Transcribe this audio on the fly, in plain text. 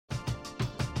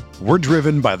We're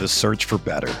driven by the search for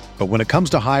better. But when it comes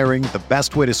to hiring, the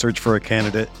best way to search for a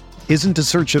candidate isn't to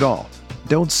search at all.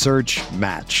 Don't search,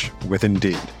 match with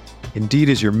Indeed. Indeed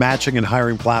is your matching and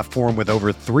hiring platform with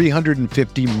over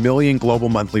 350 million global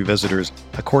monthly visitors,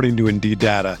 according to Indeed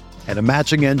data, and a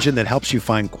matching engine that helps you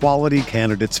find quality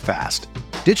candidates fast.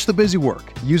 Ditch the busy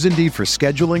work. Use Indeed for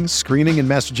scheduling, screening, and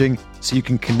messaging so you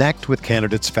can connect with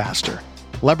candidates faster.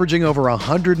 Leveraging over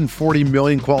 140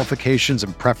 million qualifications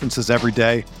and preferences every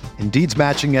day, Indeed's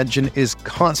matching engine is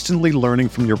constantly learning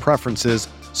from your preferences,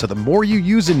 so the more you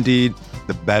use Indeed,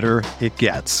 the better it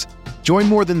gets. Join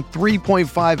more than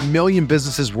 3.5 million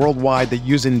businesses worldwide that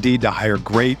use Indeed to hire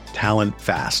great talent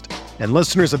fast. And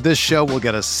listeners of this show will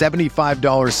get a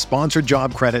 $75 sponsored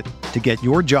job credit to get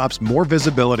your jobs more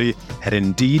visibility at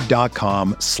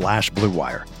Indeed.com/Blue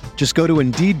Wire. Just go to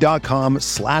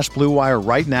Indeed.com/Blue Wire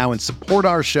right now and support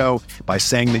our show by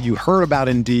saying that you heard about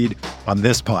Indeed on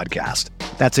this podcast.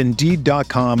 That's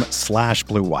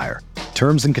Indeed.com/Blue Wire.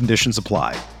 Terms and conditions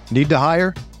apply. Need to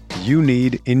hire? You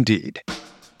need Indeed.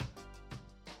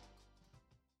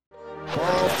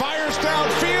 Burrow fires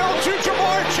downfield to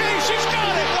Jamar Chase. He's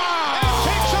got it. Wow. And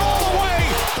takes it all the way.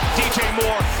 DJ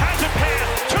Moore has a pass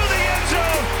to the end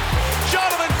zone.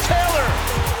 Jonathan Taylor.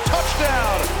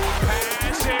 Touchdown.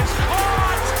 Pass is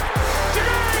caught.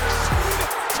 Diggs.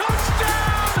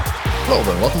 Touchdown. Hello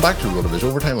everyone, welcome back to RotoViz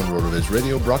Overtime on RotoViz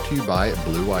Radio, brought to you by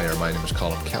Blue Wire. My name is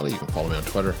Colin Kelly. You can follow me on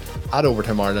Twitter at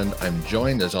Overtime Ireland. I'm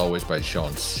joined as always by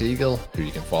Sean Siegel, who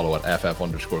you can follow at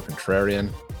FF_contrarian.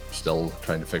 Still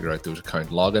trying to figure out those account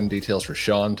login details for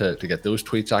Sean to get those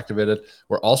tweets activated.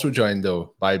 We're also joined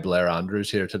though by Blair Andrews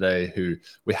here today, who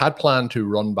we had planned to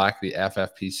run back the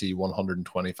FFPC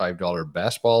 $125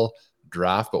 best ball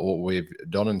draft, but what we've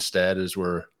done instead is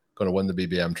we're going to win the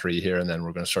BBM tree here, and then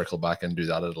we're going to circle back and do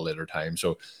that at a later time.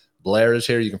 So Blair is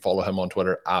here. You can follow him on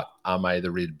Twitter at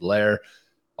 @AmITheRealBlair.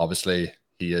 Obviously,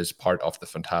 he is part of the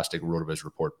fantastic RotoViz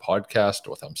Report podcast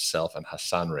with himself and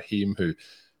Hassan Rahim, who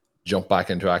jumped back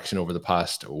into action over the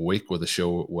past week with a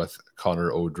show with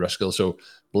Connor O'Driscoll. So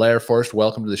Blair, first,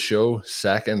 welcome to the show.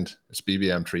 Second, it's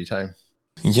BBM tree time.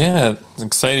 Yeah,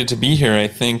 excited to be here. I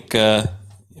think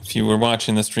if you were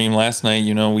watching the stream last night,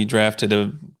 you know we drafted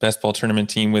a best ball tournament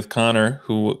team with Connor,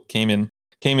 who came in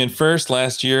first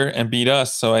last year and beat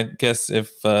us. So I guess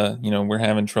if we're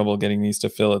having trouble getting these to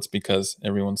fill, it's because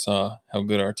everyone saw how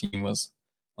good our team was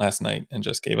last night and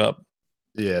just gave up.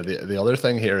 Yeah, the other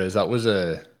thing here is that was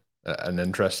an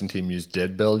interesting team you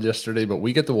did build yesterday, but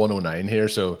we get the 109 here,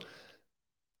 so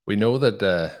we know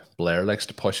that Blair likes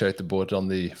to push out the boat on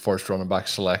the first running back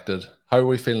selected. How are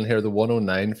we feeling here? The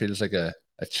 109 feels like a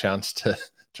chance to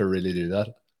really do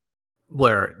that.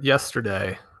 Blair,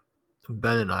 yesterday,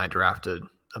 Ben and I drafted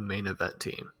a main event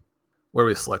team where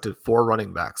we selected 4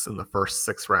 running backs in the first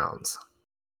 6 rounds.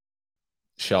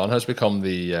 Sean has become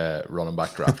the running back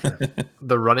drafter.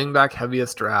 The running back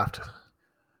heaviest draft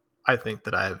I think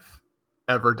that I've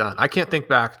ever done. I think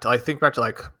back to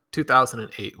like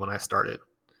 2008 when I started.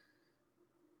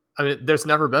 I mean, there's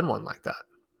never been one like that.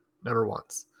 Never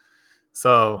once.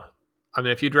 So, I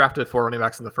mean, if you drafted 4 running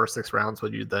backs in the first 6 rounds,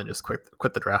 would you then just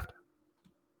quit the draft?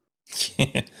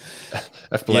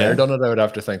 If Blair done it, I would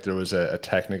have to think there was a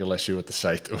technical issue with the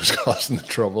site that was causing the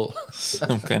trouble.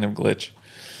 Some kind of glitch.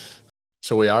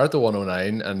 So we are at the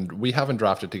 109, and we haven't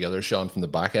drafted together, Sean, from the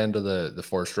back end of the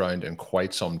first round in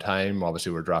quite some time.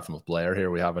 Obviously, we're drafting with Blair here.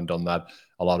 We haven't done that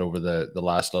a lot over the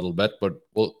last little bit, but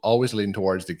we'll always lean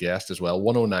towards the guest as well.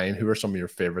 109, who are some of your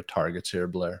favorite targets here,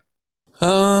 Blair?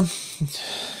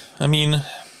 I mean,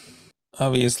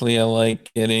 obviously, I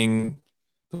like getting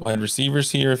the wide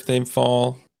receivers here if they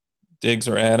fall, Diggs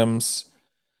or Adams.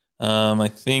 I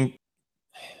think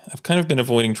I've kind of been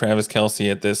avoiding Travis Kelce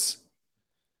at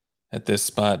this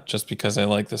spot just because I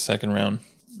like the second round.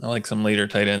 I like some later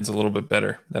tight ends a little bit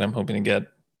better that I'm hoping to get.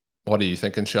 What are you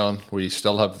thinking, Sean? We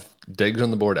still have Diggs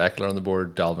on the board, Eckler on the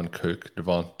board, Dalvin Cook,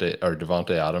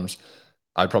 Devontae Adams.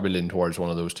 I'd probably lean towards one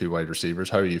of those 2 wide receivers.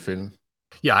 How are you feeling?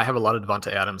 Yeah, I have a lot of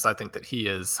Devontae Adams. I think that he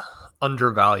is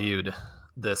undervalued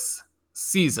this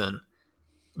season.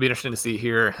 It'll be interesting to see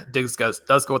here. Diggs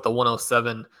does go with the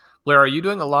 107. Blair, are you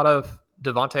doing a lot of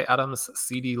Devontae Adams,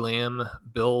 CeeDee Lamb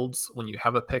builds when you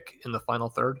have a pick in the final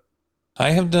third?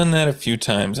 I have done that a few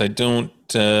times. I don't,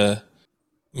 I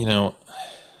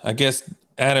guess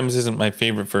Adams isn't my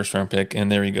favorite first round pick, and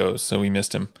there he goes. So we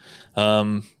missed him.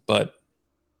 But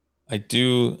I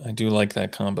do like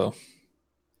that combo.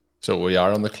 So we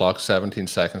are on the clock, 17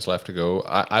 seconds left to go.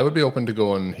 I would be open to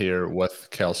going here with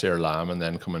Kelce or Lamb and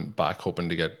then coming back hoping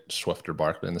to get Swift or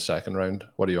Barkley in the second round.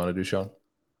 What do you want to do, Sean?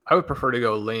 I would prefer to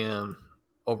go Lamb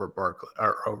over Barkley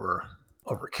or over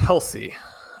Kelce.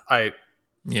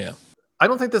 Yeah. I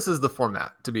don't think this is the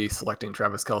format to be selecting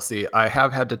Travis Kelce. I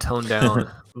have had to tone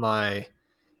down my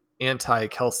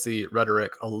anti-Kelce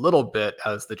rhetoric a little bit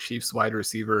as the Chiefs wide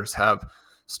receivers have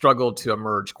struggled to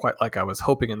emerge quite like I was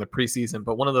hoping in the preseason.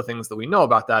 But one of the things that we know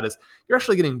about that is you're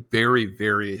actually getting very,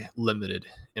 very limited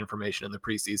information in the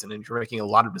preseason, and you're making a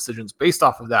lot of decisions based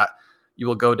off of that. You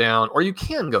will go down, or you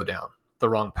can go down the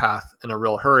wrong path in a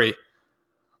real hurry,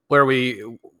 where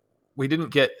we didn't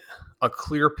get a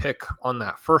clear pick on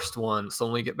that first one. So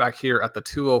when we get back here at the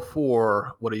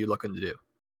 204, what are you looking to do?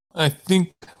 I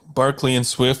think Barkley and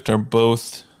Swift are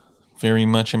both very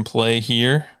much in play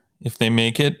here if they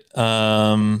make it.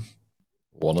 One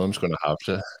of them's going to have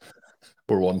to.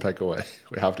 We're one pick away.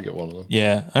 We have to get one of them.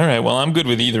 Yeah. All right. Well, I'm good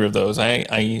with either of those.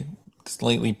 I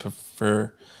slightly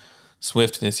prefer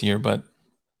Swift this year, but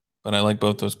I like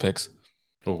both those picks.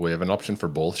 Oh, we have an option for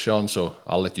both, Sean, so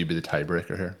I'll let you be the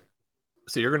tiebreaker here.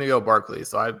 So you're going to go Barkley.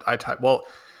 So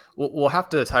we'll have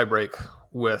to tie break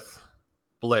with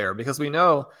Blair because we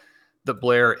know that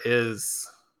Blair is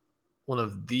one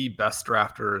of the best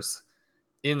drafters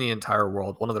in the entire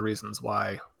world. One of the reasons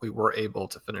why we were able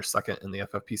to finish second in the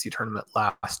FFPC tournament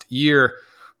last year.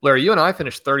 Blair, you and I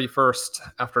finished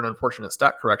 31st after an unfortunate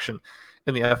stat correction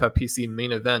in the FFPC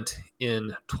main event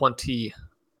in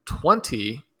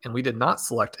 2020, and we did not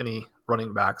select any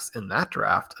running backs in that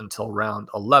draft until round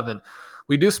 11.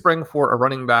 We do spring for a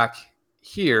running back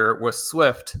here with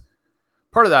Swift.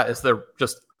 Part of that is there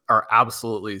just are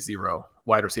absolutely zero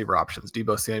wide receiver options.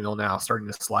 Deebo Samuel now starting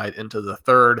to slide into the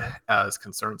third as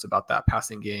concerns about that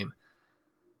passing game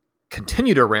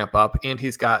continue to ramp up, and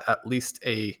he's got at least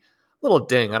a little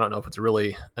ding. I don't know if it's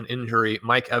really an injury.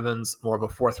 Mike Evans, more of a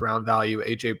fourth round value.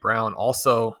 AJ Brown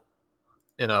also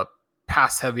in a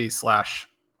pass heavy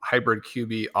 / hybrid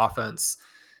QB offense.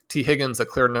 T. Higgins, a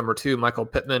clear number 2. Michael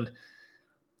Pittman,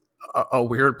 a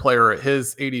weird player at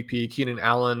his ADP. Keenan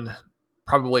Allen,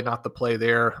 probably not the play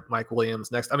there. Mike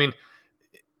Williams next. I mean,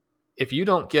 if you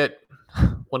don't get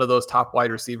one of those top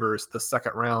wide receivers, the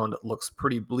second round looks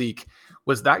pretty bleak.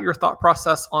 Was that your thought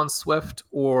process on Swift?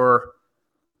 Or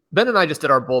Ben and I just did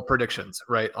our bold predictions,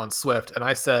 right, on Swift, and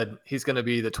I said he's going to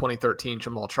be the 2013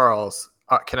 Jamal Charles.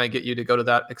 Can I get you to go to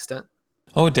that extent?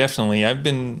 Oh, definitely. I've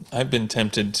been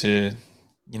tempted to,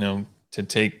 to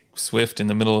take Swift in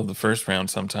the middle of the first round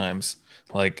sometimes.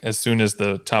 Like as soon as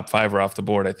the top 5 are off the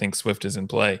board, I think Swift is in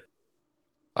play.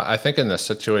 I think in this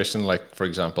situation, like for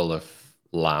example, if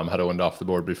Lamb had went off the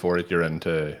board before it, you're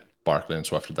into Barkley and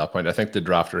Swift at that point. I think the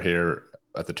drafter here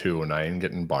at the 209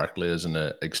 getting Barkley is an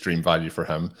extreme value for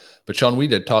him. But Sean, we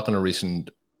did talk in a recent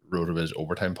RotoViz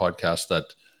Overtime podcast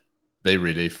that they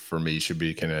really, for me, should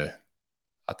be kind of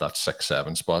at that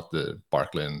 6-7 spot, the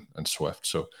Barkley and Swift.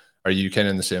 So are you kind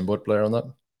of in the same boat, Blair, on that?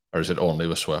 Or is it only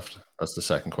with Swift? That's the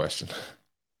second question.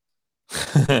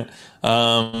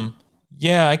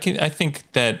 Yeah, I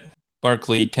think that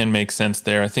Barkley can make sense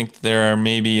there. I think there are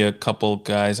maybe a couple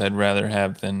guys I'd rather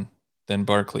have than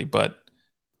Barkley, but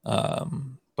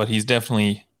he's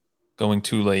definitely going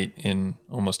too late in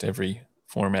almost every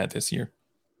format this year.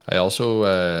 I also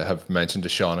have mentioned to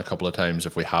Sean a couple of times,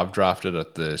 if we have drafted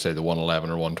at the 111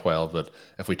 or 112, that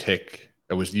if we take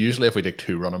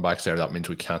 2 running backs there, that means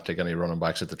we can't take any running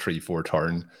backs at the 3-4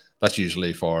 turn. That's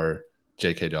usually for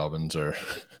J.K. Dobbins or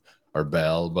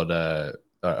Bell,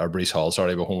 or Breece Hall,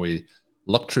 sorry. But when we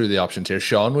look through the options here,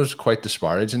 Sean was quite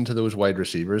disparaging to those wide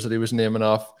receivers that he was naming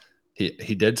off.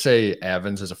 He did say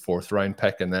Evans is a 4th round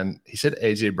pick, and then he said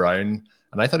AJ Brown,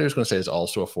 and I thought he was going to say is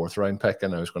also a 4th round pick,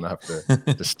 and I was going to have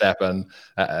to step in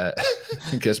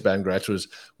case Ben Gretsch was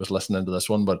listening to this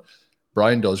one. But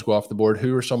Brown does go off the board.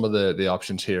 Who are some of the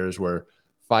options here? Is we're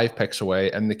 5 picks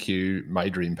away in the queue. My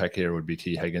dream pick here would be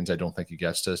T. Higgins. I don't think he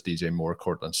gets this. DJ Moore,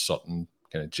 Cortland Sutton,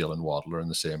 kind of Jalen Waddle are in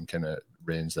the same kind of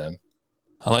range then.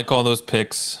 I like all those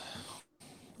picks.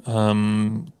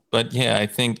 But yeah, I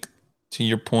think to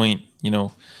your point,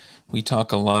 we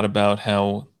talk a lot about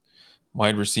how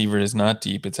wide receiver is not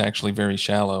deep. It's actually very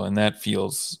shallow. And that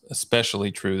feels especially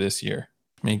true this year.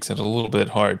 Makes it a little bit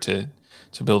hard to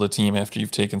build a team after you've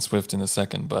taken Swift in the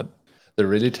second, but they're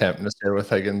really tempting us here with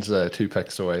Higgins. 2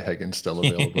 picks away. Higgins still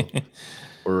available.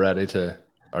 We're ready to,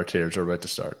 our tears are about to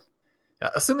start. Yeah,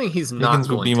 assuming he's not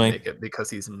going to make it because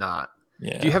he's not.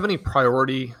 Yeah. Do you have any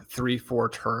priority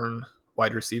 3-4 turn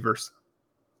wide receivers?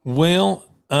 Well,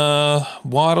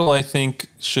 Waddle, I think,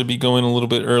 should be going a little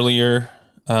bit earlier.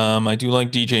 I do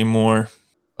like DJ Moore.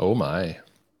 Oh my.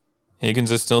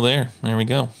 Higgins is still there. There we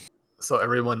go. So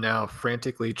everyone now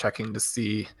frantically checking to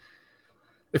see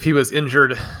if he was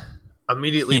injured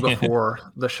immediately before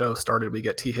the show started. We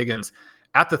get T. Higgins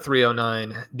at the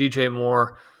 309. DJ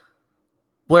Moore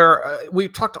Blair,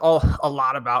 we've talked a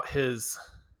lot about his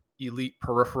elite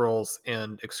peripherals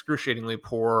and excruciatingly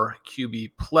poor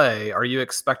QB play. Are you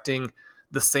expecting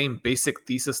the same basic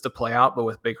thesis to play out, but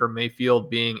with Baker Mayfield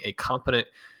being a competent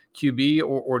QB,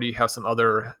 or do you have some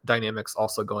other dynamics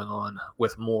also going on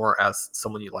with Moore as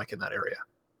someone you like in that area?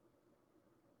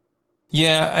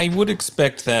 Yeah, I would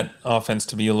expect that offense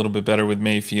to be a little bit better with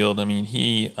Mayfield. I mean,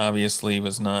 he obviously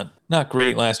was not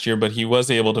great last year, but he was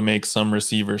able to make some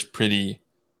receivers pretty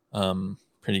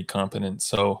competent.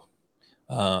 So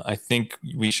I think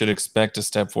we should expect a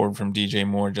step forward from DJ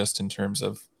Moore just in terms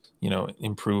of,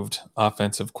 improved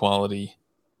offensive quality.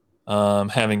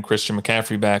 Having Christian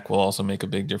McCaffrey back will also make a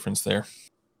big difference there.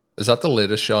 Is that the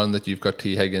latest, Sean, that you've got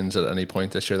T. Higgins at any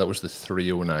point this year? That was the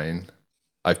 309.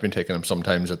 I've been taking him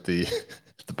sometimes at the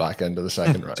the back end of the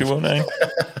second round. 209?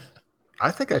 I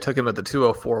think I took him at the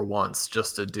 204 once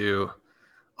just to do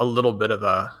a little bit of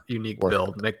a unique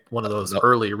build, make one of those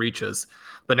early reaches.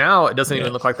 But now it doesn't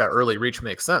even look like that early reach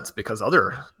makes sense because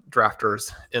other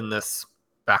drafters in this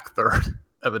back third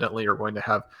evidently are going to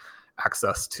have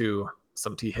access to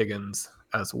some T. Higgins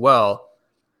as well.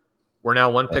 We're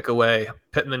now one pick away.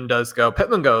 Pittman does go.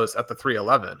 Pittman goes at the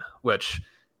 311, which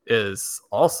is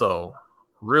also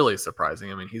really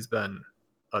surprising. I mean, he's been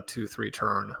a 2-3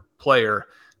 turn player.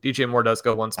 DJ Moore does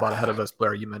go one spot ahead of us.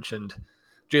 Blair, you mentioned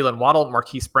Jalen Waddle,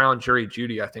 Marquise Brown, Jerry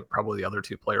Jeudy. I think probably the other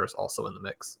two players also in the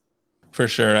mix. For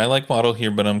sure. I like Waddle here,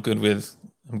 but I'm good with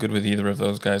either of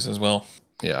those guys as well.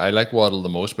 Yeah, I like Waddle the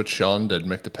most, but Sean did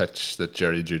make the pitch that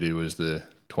Jerry Jeudy was the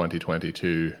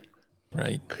 2022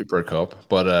 Cooper Cup,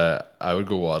 but I would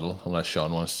go Waddle unless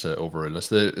Sean wants to overrule us.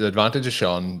 The advantage of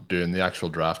Sean doing the actual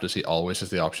draft is he always has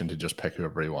the option to just pick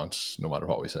whoever he wants, no matter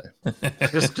what we say.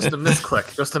 just a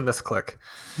misclick,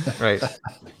 right?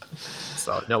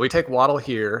 So no, we take Waddle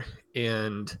here,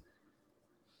 and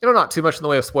not too much in the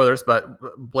way of spoilers, but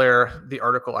Blair, the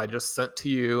article I just sent to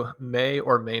you may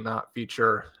or may not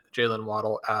feature Jalen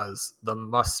Waddle as the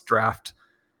must draft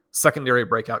secondary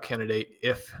breakout candidate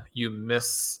if you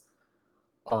miss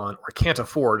on or can't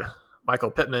afford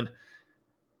Michael Pittman.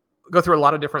 Go through a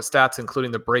lot of different stats,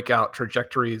 including the breakout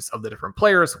trajectories of the different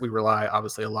players. We rely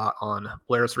obviously a lot on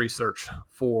Blair's research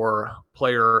for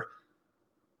player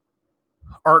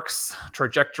arcs,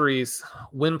 trajectories,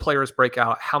 when players break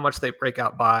out, how much they break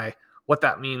out by, what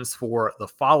that means for the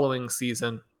following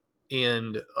season,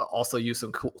 and also use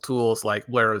some cool tools like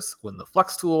Blair's Win the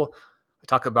Flex tool. I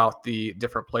talk about the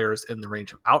different players in the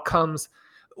range of outcomes.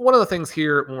 One of the things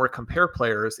here when we compare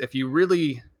players, if you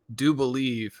really do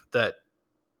believe that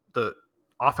the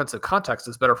offensive context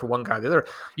is better for one guy than the other,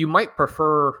 you might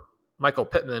prefer Michael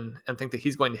Pittman and think that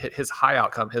he's going to hit his high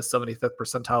outcome, his 75th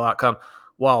percentile outcome,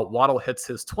 while Waddle hits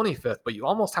his 25th. But you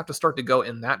almost have to start to go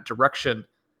in that direction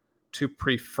to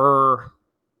prefer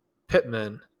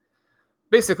Pittman.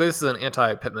 Basically, this is an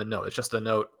anti-Pittman note. It's just a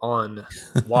note on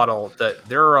Waddle that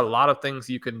there are a lot of things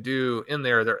you can do in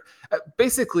there.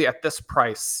 Basically, at this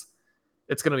price,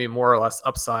 it's going to be more or less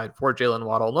upside for Jalen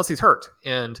Waddle, unless he's hurt.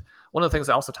 And one of the things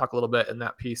I also talk a little bit in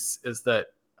that piece is that,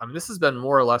 this has been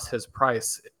more or less his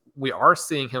price. We are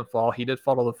seeing him fall. He did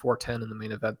fall to the 410 in the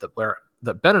main event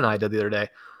that Ben and I did the other day.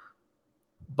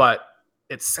 But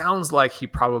it sounds like he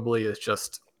probably is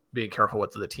just being careful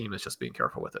with it. The team is just being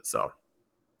careful with it. So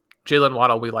Jalen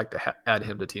Waddle, we like to add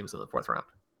him to teams in the fourth round.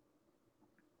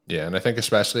 Yeah, and I think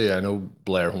especially, I know,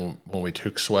 Blair, when we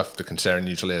took Swift, the concern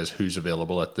usually is who's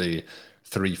available at the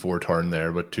 3-4 turn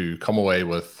there. But to come away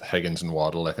with Higgins and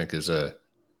Waddle, I think is an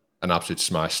absolute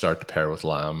smash start to pair with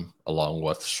Lamb along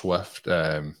with Swift.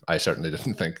 I certainly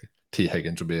didn't think T.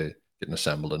 Higgins would be getting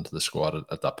assembled into the squad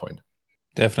at that point.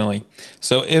 Definitely.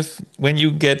 So when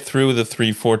you get through the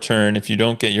 3-4 turn, if you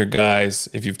don't get your guys,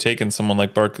 if you've taken someone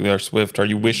like Barkley or Swift, are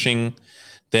you wishing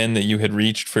then that you had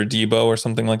reached for Debo or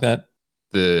something like that?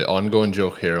 The ongoing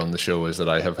joke here on the show is that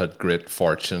I have had great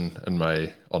fortune in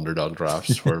my underdog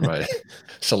drafts where my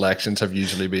selections have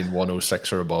usually been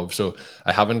 106 or above. So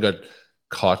I haven't got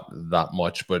caught that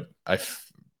much, but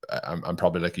I'm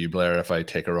probably like you, Blair. If I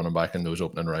take a running back in those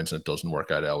opening rounds and it doesn't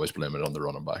work out, I always blame it on the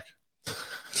running back.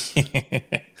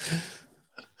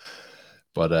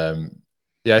 But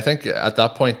yeah, I think at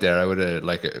that point there, I would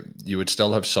you would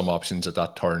still have some options at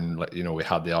that turn. Like, we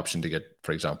had the option to get,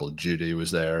 for example, Jeudy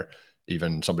was there,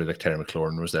 even somebody like Terry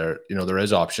McLaurin was there. There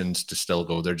is options to still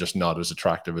go. They're just not as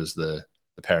attractive as the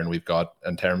pairing we've got.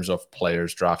 In terms of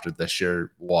players drafted this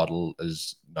year, Waddle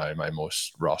is now my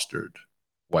most rostered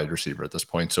wide receiver at this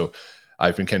point. So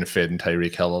I've been kind of fading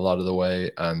Tyreek Hill a lot of the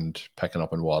way and picking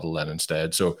up on Waddle then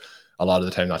instead. So a lot of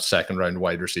the time that second round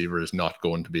wide receiver is not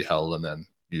going to be Hill, and then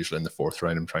usually in the fourth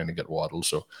round I'm trying to get Waddle.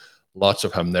 So lots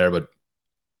of him there, but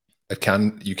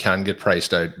You can get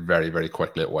priced out very, very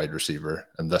quickly at wide receiver,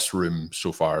 and this room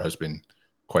so far has been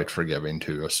quite forgiving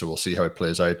to us. So we'll see how it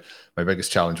plays out. My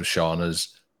biggest challenge with Sean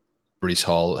is Brees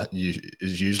Hall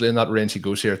is usually in that range. He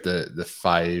goes here at the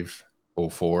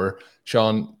 504.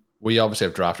 Sean, we obviously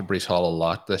have drafted Brees Hall a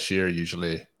lot this year,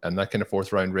 usually in that kind of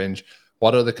fourth round range.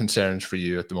 What are the concerns for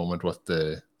you at the moment with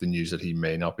the news that he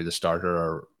may not be the starter,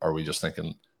 or are we just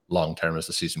thinking long term as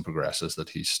the season progresses that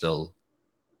he's still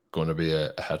going to be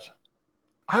a hit?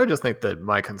 I would just think that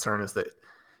my concern is that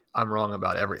I'm wrong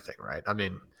about everything, right? I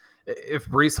mean, if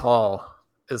Brees Hall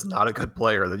is not a good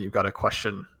player, then you've got to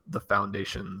question the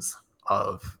foundations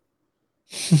of,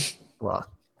 well,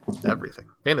 everything.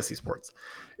 Fantasy sports.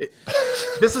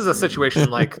 This is a situation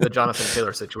like the Jonathan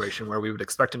Taylor situation where we would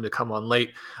expect him to come on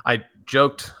late. I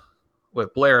joked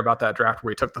with Blair about that draft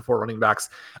where he took the 4 running backs.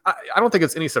 I don't think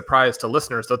it's any surprise to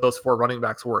listeners that those 4 running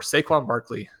backs were Saquon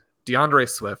Barkley, DeAndre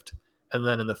Swift, and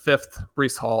then in the 5th,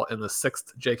 Brees Hall, in the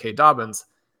 6th, J.K. Dobbins.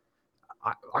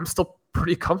 I'm still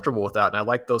pretty comfortable with that, and I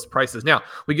like those prices. Now,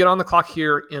 we get on the clock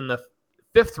here in the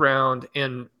 5th round,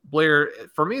 and Blair,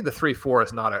 for me, the 3-4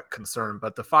 is not a concern,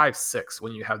 but the 5-6,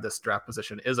 when you have this draft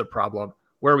position, is a problem.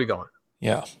 Where are we going?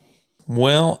 Yeah.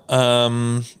 Well,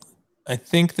 I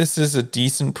think this is a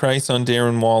decent price on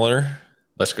Darren Waller.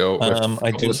 Let's go.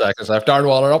 I do. Seconds left. Darren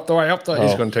Waller up the way.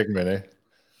 He's going to take a minute.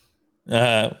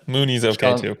 Mooney's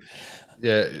okay too.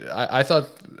 Yeah, I thought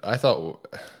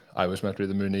I was meant to be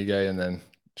the Mooney guy, and then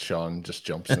Sean just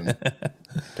jumps and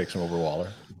takes him over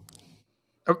Waller.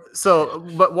 So,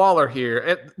 but Waller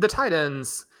here, the tight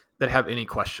ends that have any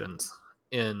questions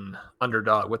in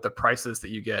Underdog with the prices that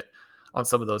you get on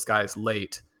some of those guys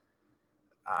late,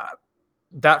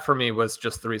 that for me was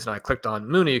just the reason I clicked on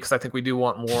Mooney, because I think we do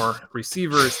want more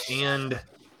receivers. And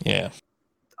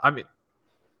I mean,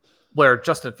 Blair,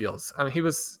 Justin Fields, I mean, he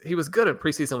was good in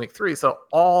preseason week 3, so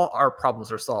all our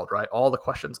problems are solved, right? All the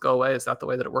questions go away. Is that the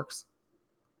way that it works?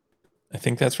 I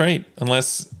think that's right,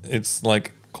 unless it's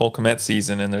like Cole Kmet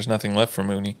season and there's nothing left for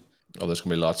Mooney. Oh, there's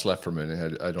gonna be lots left for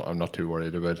Mooney. I'm not too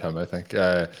worried about him. I think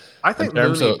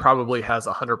Mooney probably has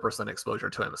 100% exposure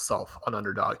to himself on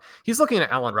Underdog. He's looking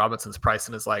at Allen Robinson's price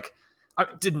and is like,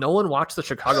 did no one watch the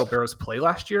Chicago Bears play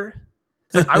last year?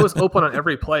 Like, I was open on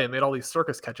every play and made all these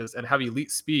circus catches and have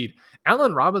elite speed.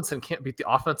 Allen Robinson can't beat the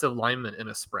offensive lineman in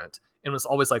a sprint and was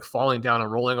always like falling down and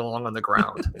rolling along on the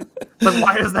ground. Like,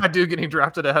 why is that dude getting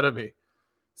drafted ahead of me?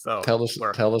 So tell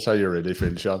us how you really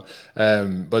feel, Sean.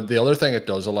 But the other thing it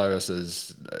does allow us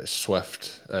is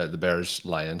Swift, the Bears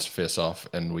Lions face off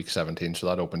in week 17, so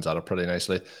that opens that up pretty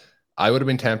nicely. I would have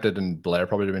been tempted, and Blair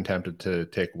probably would have been tempted to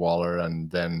take Waller and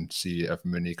then see if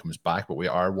Mooney comes back, but we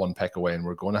are 1 pick away, and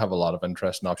we're going to have a lot of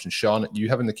interesting options. Sean, you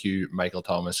have in the queue Michael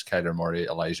Thomas, Kyler Murray,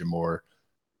 Elijah Moore.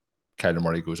 Kyler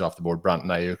Murray goes off the board, Brandon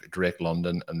Ayuk, Drake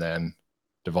London, and then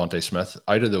Devontae Smith.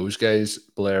 Out of those guys,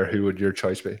 Blair, who would your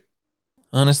choice be?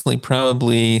 Honestly,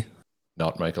 probably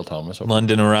not Michael Thomas. Okay.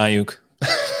 London or Ayuk.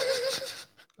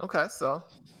 Okay, so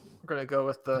we're going to go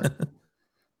with the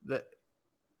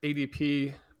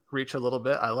ADP reach a little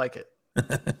bit. I like it.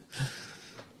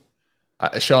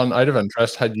 Sean, out of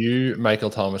interest, had you Michael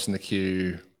Thomas in the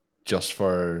queue just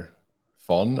for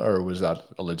fun, or was that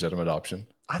a legitimate option?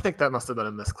 I think that must have been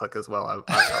a misclick as well.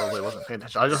 I probably wasn't paying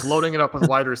attention. I was just loading it up with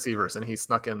wide receivers, and he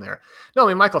snuck in there. No, I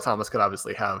mean, Michael Thomas could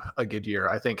obviously have a good year.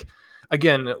 I think,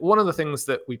 again, one of the things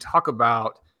that we talk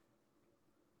about,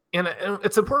 and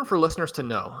it's important for listeners to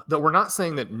know that we're not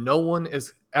saying that no one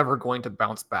is ever going to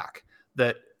bounce back,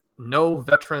 that no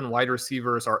veteran wide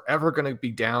receivers are ever going to be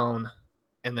down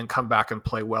and then come back and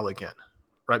play well again,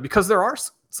 right? Because there are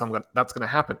some that's going to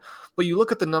happen. But you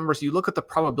look at the numbers, you look at the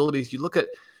probabilities, you look at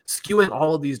skewing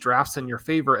all of these drafts in your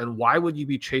favor, and why would you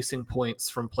be chasing points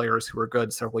from players who were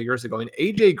good several years ago? And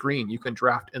AJ Green, you can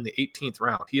draft in the 18th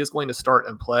round. He is going to start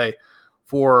and play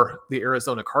for the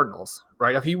Arizona Cardinals,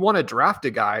 right? If you want to draft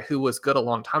a guy who was good a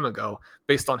long time ago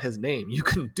based on his name, you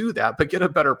can do that, but get a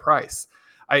better price.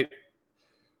 I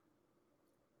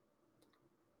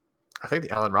think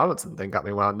the Allen Robinson thing got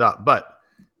me wound up, but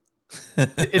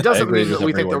it doesn't mean that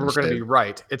we think that we're going to be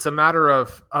right. It's a matter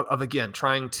of again,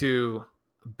 trying to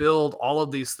build all of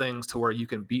these things to where you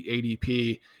can beat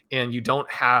ADP and you don't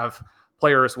have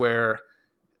players where,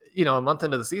 a month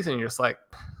into the season, you're just like,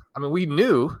 I mean, we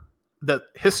knew that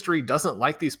history doesn't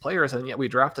like these players, and yet we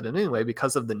drafted it anyway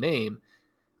because of the name.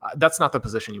 That's not the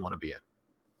position you want to be in.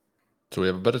 So we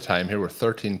have a bit of time here. We're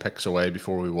 13 picks away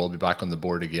before we will be back on the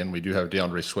board again. We do have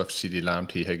DeAndre Swift, CeeDee Lamb,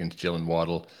 T. Higgins, Jalen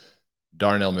Waddle,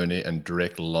 Darnell Mooney, and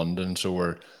Drake London. So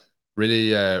we're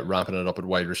really ramping it up at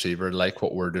wide receiver, like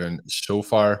what we're doing so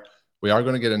far. We are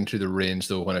going to get into the range,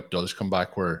 though, when it does come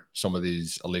back, where some of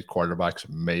these elite quarterbacks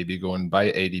may be going.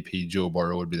 By ADP, Joe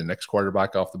Burrow would be the next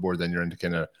quarterback off the board. Then you're into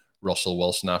kind of Russell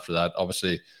Wilson after that.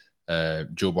 Obviously,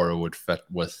 Joe Burrow would fit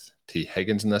with T.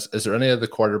 Higgins in this. Is there any of the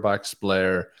quarterbacks,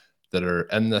 Blair, that are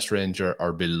in this range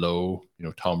or below,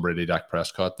 Tom Brady, Dak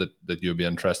Prescott, that you'd be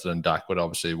interested in? Dak would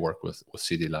obviously work with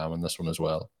CeeDee Lamb in this one as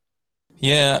well.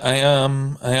 Yeah,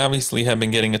 I obviously have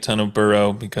been getting a ton of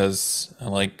Burrow because I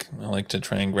like to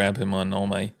try and grab him on all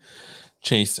my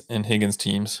Chase and Higgins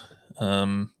teams.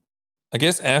 I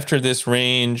guess after this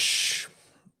range,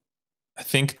 I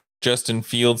think Justin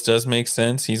Fields does make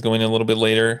sense. He's going a little bit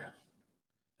later.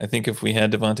 I think if we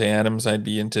had Devontae Adams, I'd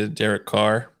be into Derek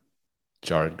Carr.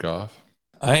 Jared Goff.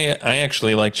 I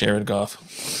actually like Jared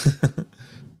Goff.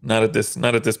 Not at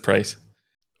this price.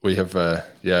 We have I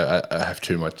have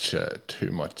too much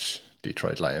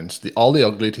Detroit Lions. All the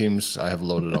ugly teams I have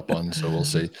loaded up on, so we'll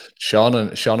see. Sean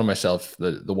and myself,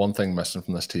 the one thing missing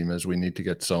from this team is we need to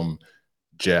get some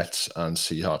Jets and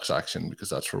Seahawks action, because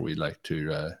that's where we like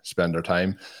to spend our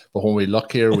time. But when we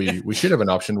look here, we should have an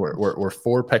option. We're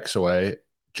 4 picks away.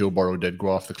 Joe Burrow did go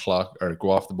off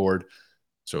the board.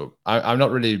 So I'm not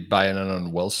really buying in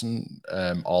on Wilson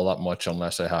all that much,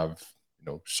 unless I have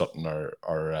Sutton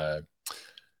or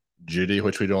Judy,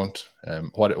 which we don't.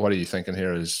 What are you thinking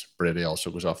here as Brady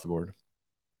also goes off the board?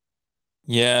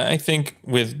 Yeah, I think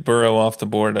with Burrow off the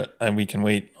board, we can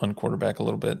wait on quarterback a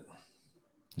little bit.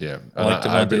 Yeah, I like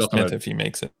Devontae Smith if he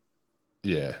makes it.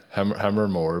 Yeah, hammer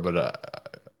more,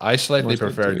 but I slightly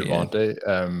prefer Devontae.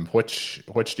 Yeah.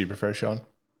 Which do you prefer, Sean?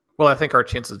 Well, I think our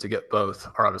chances to get both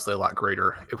are obviously a lot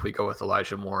greater if we go with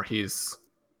Elijah Moore. He's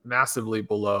massively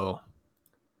below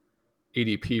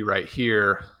ADP right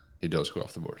here. He does go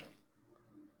off the board.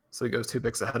 So he goes 2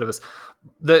 picks ahead of us.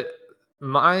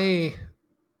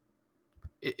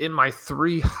 In my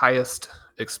 3 highest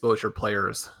exposure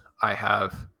players, I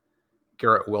have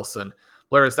Garrett Wilson.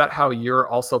 Blair, is that how you're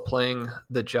also playing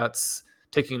the Jets,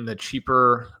 taking the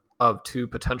cheaper of 2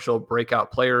 potential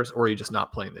breakout players, or are you just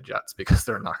not playing the Jets because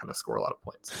they're not going to score a lot of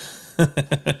points?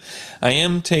 I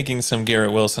am taking some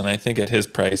Garrett Wilson. I think at his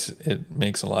price, it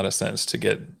makes a lot of sense to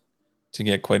get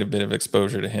quite a bit of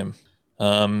exposure to him.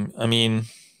 I mean,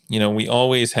 we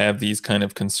always have these kind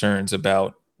of concerns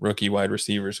about rookie wide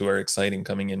receivers who are exciting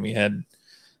coming in. We had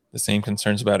the same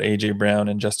concerns about A.J. Brown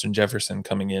and Justin Jefferson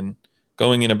going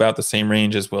in about the same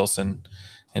range as Wilson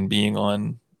and being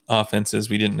on offenses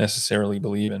we didn't necessarily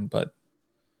believe in, but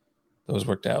those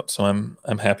worked out. So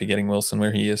I'm happy getting Wilson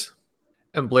where he is.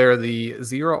 And Blair, the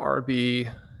 0 RB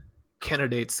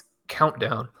candidates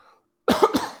countdown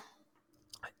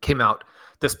came out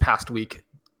this past week.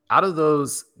 Out of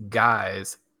those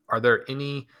guys, are there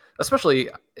any, especially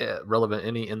relevant,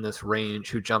 any in this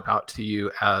range who jump out to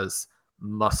you as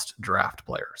must draft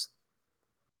players?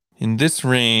 In this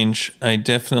range, I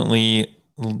definitely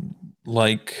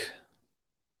like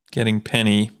getting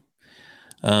Penny.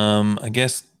 I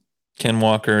guess Ken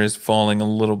Walker is falling a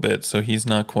little bit, so he's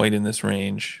not quite in this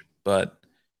range, but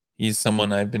he's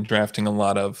someone I've been drafting a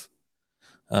lot of.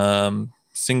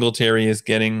 Singletary is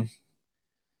getting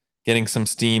some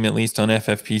steam, at least on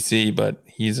FFPC, but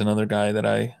he's another guy that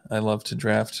I love to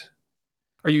draft.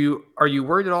 Are you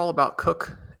worried at all about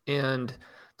Cook and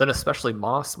then especially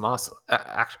Moss? Moss,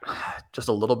 just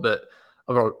a little bit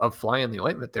of fly in the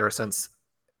ointment there, since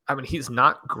he's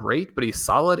not great, but he's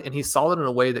solid, and he's solid in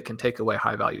a way that can take away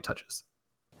high value touches.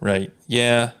 Right.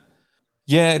 Yeah.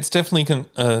 It's definitely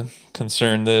a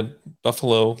concern. The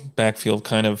Buffalo backfield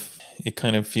kind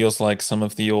of feels like some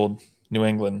of the old New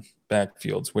England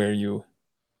backfields where you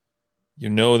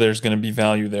know there's going to be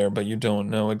value there, but you don't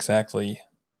know exactly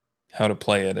how to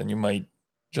play it, and you might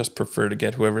just prefer to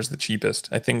get whoever's the cheapest.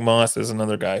 I think Moss is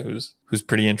another guy who's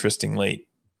pretty interesting late,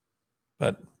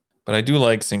 but I do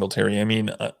like Singletary.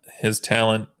 His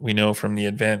talent, we know from the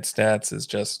advanced stats, is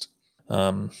just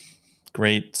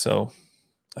great. So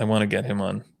I want to get him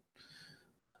on.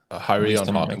 How are you on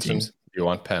Hawkinson? You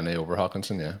want Penny over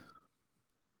Hawkinson? Yeah.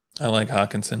 I like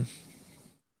Hawkinson.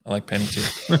 I like Penny too.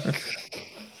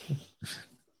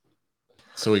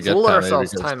 So we'll let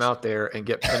ourselves time out there and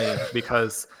get Penny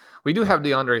because we do have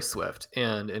DeAndre Swift,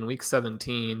 and in week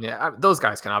 17, those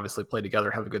guys can obviously play together,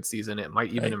 have a good season. It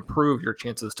might even improve your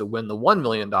chances to win the $1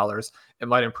 million. It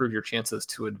might improve your chances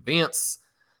to advance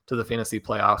to the fantasy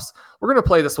playoffs. We're going to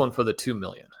play this one for the $2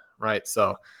 million, right?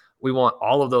 So we want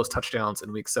all of those touchdowns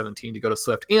in week 17 to go to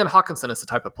Swift. And Hawkinson is the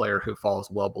type of player who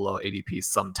falls well below ADP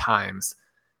sometimes.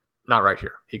 Not right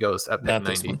here. He goes at pick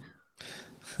 90.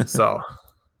 So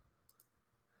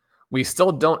we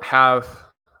still don't have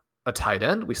a tight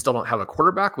end. We still don't have a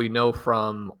quarterback. We know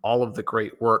from all of the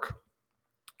great work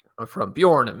from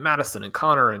Bjorn and Madison and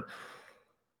Connor and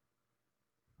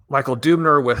Michael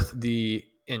Dubner with the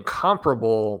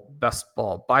incomparable Best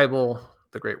Ball Bible,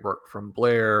 the great work from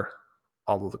Blair,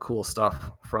 all of the cool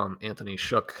stuff from Anthony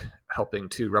Shook, helping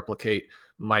to replicate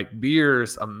Mike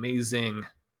Beer's amazing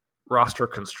roster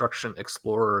construction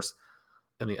explorers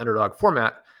in the underdog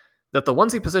format, that the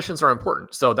onesie positions are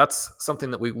important. So that's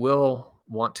something that we will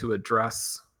want to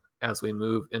address as we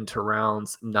move into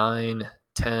rounds 9,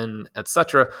 10,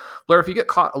 etc. Blair, if you get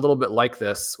caught a little bit like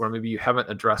this, where maybe you haven't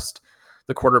addressed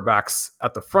the quarterbacks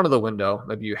at the front of the window,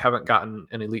 maybe you haven't gotten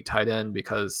an elite tight end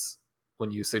because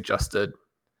when you suggested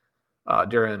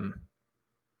Darren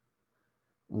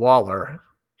Waller,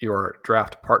 your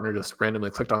draft partner just randomly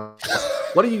clicked on.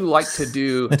 What do you like to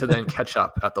do to then catch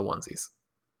up at the onesies?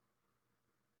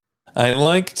 I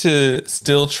like to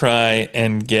still try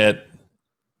and get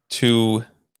 2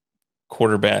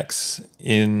 quarterbacks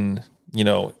in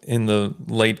the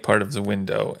late part of the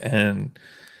window and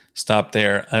stop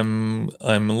there. I'm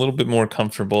a little bit more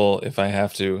comfortable if I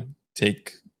have to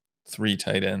take 3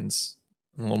 tight ends.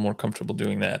 I'm a little more comfortable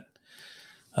doing that.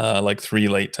 Like 3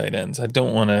 late tight ends. I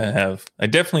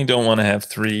definitely don't want to have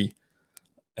 3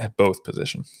 at both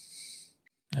positions.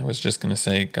 I was just going to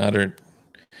say Goddard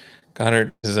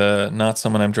is not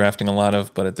someone I'm drafting a lot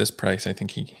of, but at this price, I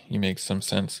think he makes some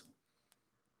sense.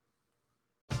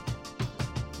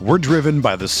 We're driven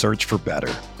by the search for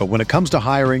better. But when it comes to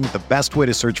hiring, the best way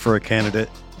to search for a candidate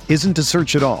isn't to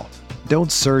search at all.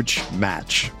 Don't search,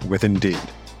 match with Indeed.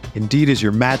 Indeed is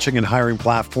your matching and hiring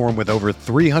platform with over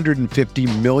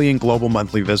 350 million global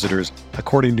monthly visitors,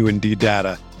 according to Indeed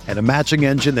data, and a matching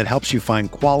engine that helps you find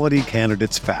quality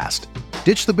candidates fast.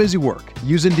 Ditch the busy work.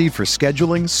 Use Indeed for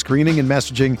scheduling, screening, and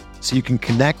messaging so you can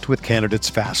connect with candidates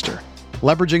faster.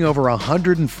 Leveraging over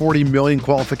 140 million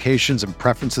qualifications and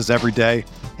preferences every day,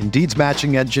 Indeed's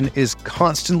matching engine is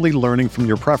constantly learning from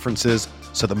your preferences,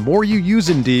 so the more you use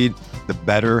Indeed, the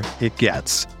better it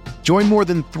gets. Join more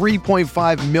than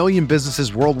 3.5 million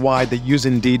businesses worldwide that use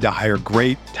Indeed to hire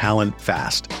great talent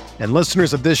fast. And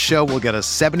listeners of this show will get a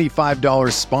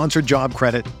 $75 sponsored job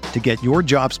credit to get your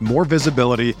jobs more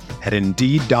visibility at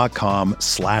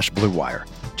Indeed.com/Blue Wire.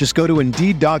 Just go to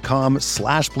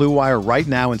Indeed.com/Blue Wire right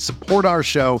now and support our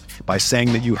show by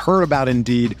saying that you heard about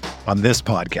Indeed on this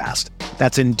podcast.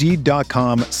 That's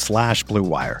Indeed.com/Blue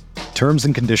Wire. Terms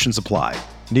and conditions apply.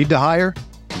 Need to hire?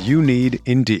 You need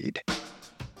Indeed.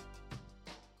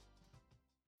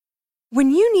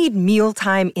 When you need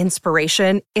mealtime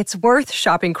inspiration, it's worth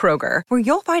shopping Kroger, where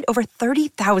you'll find over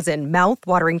 30,000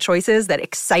 mouth-watering choices that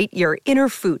excite your inner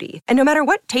foodie. And no matter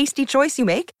what tasty choice you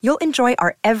make, you'll enjoy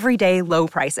our everyday low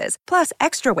prices, plus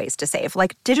extra ways to save,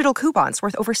 like digital coupons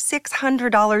worth over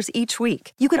 $600 each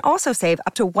week. You can also save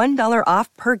up to $1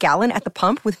 off per gallon at the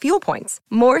pump with fuel points.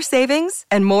 More savings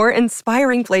and more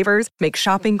inspiring flavors make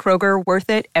shopping Kroger worth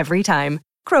it every time.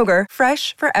 Kroger,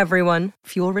 fresh for everyone.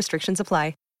 Fuel restrictions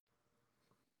apply.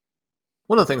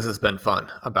 One of the things that's been fun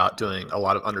about doing a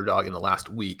lot of underdog in the last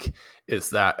week is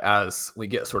that as we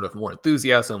get sort of more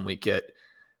enthusiasm, we get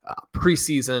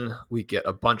preseason, we get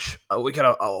a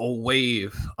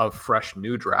wave of fresh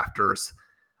new drafters.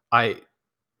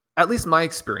 At least my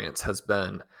experience has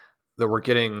been that we're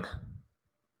getting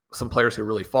some players who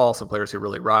really fall, some players who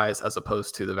really rise, as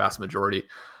opposed to the vast majority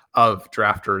of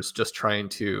drafters just trying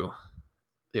to,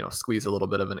 squeeze a little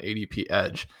bit of an ADP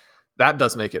edge. That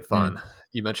does make it fun.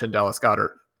 You mentioned Dallas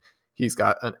Goedert. He's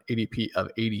got an ADP of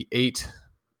 88.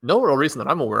 No real reason that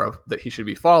I'm aware of that he should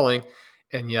be falling.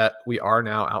 And yet we are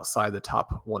now outside the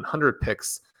top 100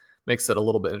 picks. Makes it a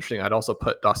little bit interesting. I'd also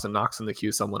put Dawson Knox in the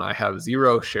queue, someone I have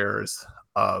 0 shares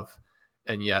of.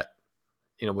 And yet,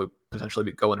 would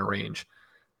potentially go in a range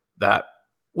that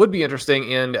would be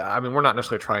interesting. And we're not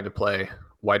necessarily trying to play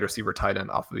wide receiver tight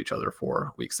end off of each other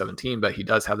for week 17, but he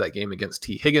does have that game against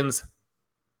T. Higgins.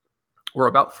 We're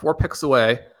about 4 picks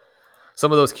away.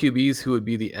 Some of those QBs who would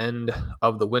be the end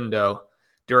of the window: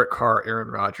 Derek Carr, Aaron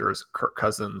Rodgers, Kirk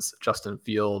Cousins, Justin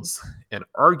Fields, and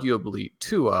arguably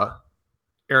Tua.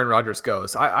 Aaron Rodgers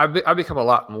goes. I've become a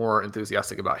lot more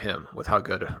enthusiastic about him with how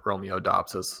good Romeo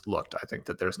Doubs has looked. I think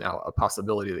that there's now a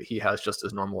possibility that he has just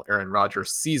as normal Aaron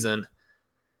Rodgers season.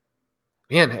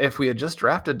 Man, if we had just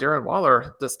drafted Darren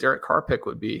Waller, this Derek Carr pick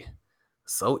would be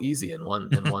so easy in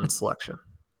one selection.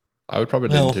 I would probably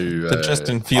lean to the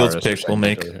Justin Fields pick will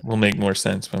make more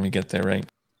sense when we get there, right?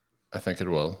 I think it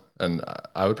will, and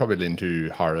I would probably lean to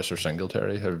Harris or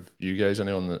Singletary. Have you guys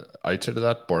any on the outside of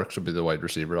that? Burks would be the wide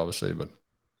receiver, obviously, but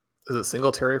is it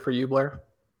Singletary for you, Blair?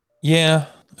 Yeah,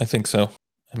 I think so.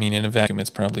 In a vacuum, it's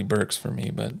probably Burks for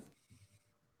me, but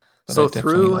so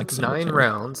through 9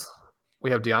 rounds,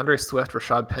 We have DeAndre Swift,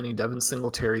 Rashad Penny, Devin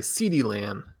Singletary, CeeDee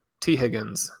Lamb, T.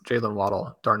 Higgins, Jalen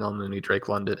Waddle, Darnell Mooney, Drake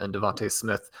London, and Devontae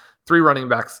Smith. 3 running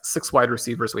backs, 6 wide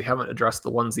receivers. We haven't addressed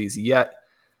the onesies yet.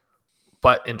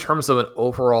 But in terms of an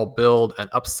overall build and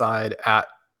upside at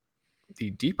the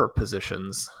deeper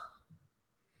positions,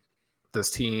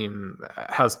 this team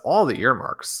has all the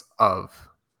earmarks of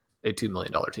a $2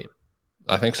 million team.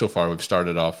 I think so far we've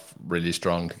started off really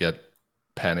strong to get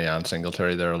Penny and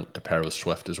Singletary there to pair with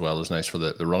Swift as well is nice for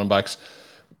the running backs.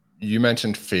 You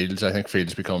mentioned Fields. I think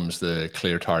Fields becomes the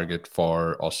clear target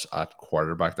for us at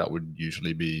quarterback. That would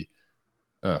usually be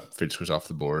Fields goes off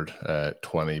the board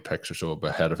 20 picks or so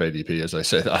ahead of ADP as I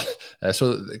say that.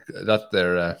 So that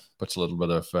there puts a little bit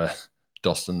of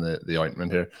dust in the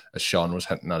ointment here, as Sean was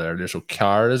hinting at earlier. So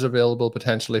Carr is available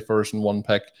potentially first and 1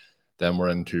 pick. Then we're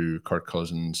into Kirk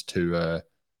Cousins to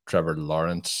Trevor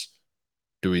Lawrence.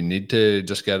 Do we need to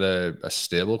just get a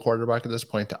stable quarterback at this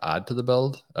point to add to the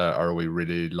build? Or are we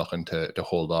really looking to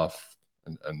hold off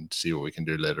and see what we can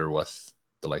do later with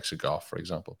the likes of Goff, for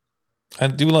example? I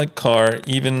do like Carr,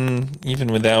 even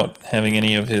without having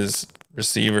any of his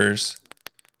receivers.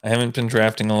 I haven't been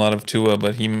drafting a lot of Tua,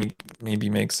 but he maybe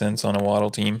makes sense on a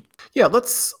Waddle team. Yeah,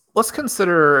 let's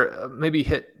consider maybe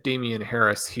hit Damian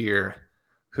Harris here,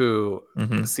 who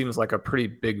seems like a pretty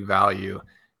big value,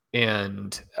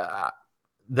 and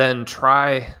then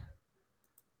try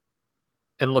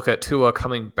and look at Tua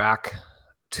coming back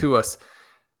to us.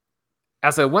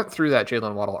 As I went through that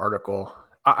Jalen Waddle article,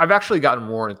 I've actually gotten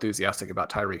more enthusiastic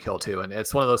about Tyreek Hill too. And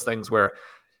it's one of those things where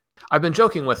I've been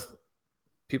joking with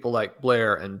people like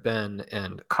Blair and Ben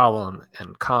and Colum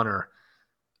and Connor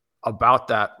about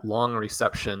that long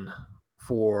reception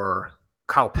for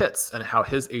Kyle Pitts and how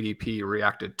his ADP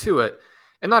reacted to it.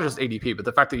 And not just ADP, but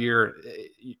the fact that you're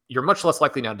much less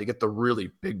likely now to get the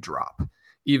really big drop,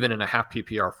 even in a half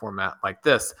PPR format like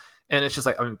this. And it's just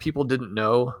like, I mean, people didn't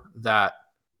know that,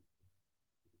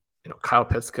 Kyle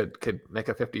Pitts could make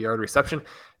a 50-yard reception.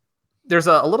 There's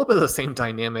a little bit of the same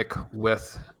dynamic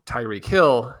with Tyreek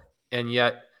Hill, and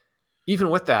yet even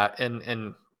with that,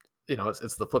 and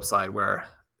it's the flip side where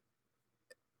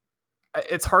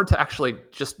it's hard to actually,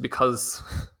 just because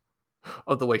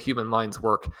of the way human minds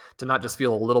work, to not just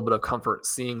feel a little bit of comfort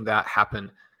seeing that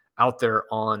happen out there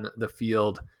on the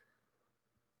field.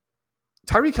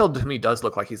 Tyreek Hill to me does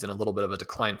look like he's in a little bit of a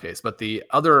decline phase, but the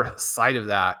other side of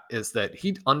that is that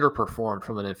he underperformed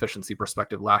from an efficiency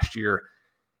perspective last year,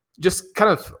 just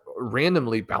kind of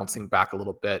randomly bouncing back a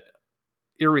little bit,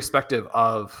 irrespective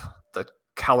of the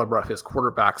caliber of his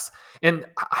quarterbacks. And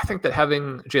I think that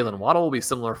having Jalen Waddle will be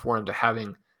similar for him to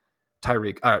having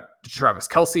Travis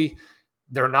Kelce.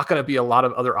 There are not going to be a lot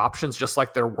of other options, just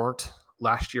like there weren't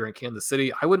last year in Kansas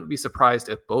City. I wouldn't be surprised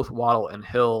if both Waddle and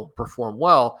Hill perform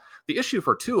well. The issue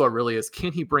for Tua really is,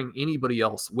 can he bring anybody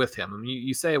else with him? I mean,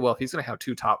 you say, well, if he's going to have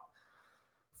 2 top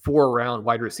 4 round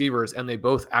wide receivers and they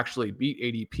both actually beat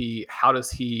ADP, how does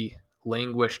he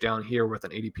languish down here with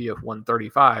an ADP of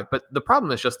 135? But the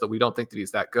problem is just that we don't think that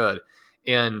he's that good.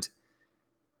 And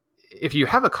if you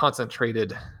have a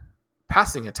concentrated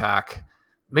passing attack,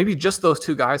 maybe just those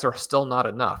 2 guys are still not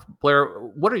enough. Blair,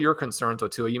 what are your concerns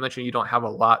with Tua? You mentioned you don't have a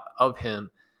lot of him.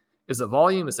 Is it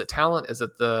volume? Is it talent? Is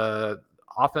it the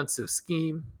offensive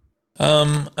scheme?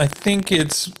 I think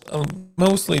it's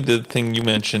mostly the thing you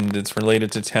mentioned. It's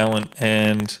related to talent,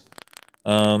 and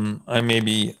I may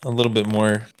be a little bit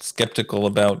more skeptical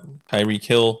about Tyreek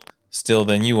Hill still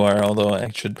than you are, although I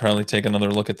should probably take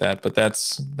another look at that. But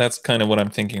that's kind of what I'm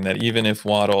thinking, that even if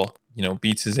Waddle,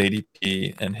 beats his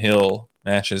ADP and Hill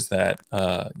matches that,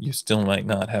 you still might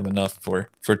not have enough for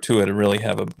Tua to really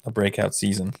have a breakout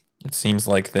season. It seems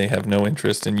like they have no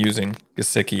interest in using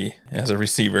Gesicki as a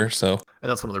receiver. And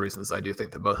that's one of the reasons I do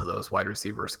think that both of those wide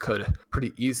receivers could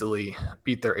pretty easily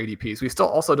beat their ADPs. We still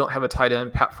also don't have a tight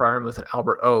end, Pat Freiermuth and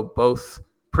Albert O, both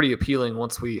pretty appealing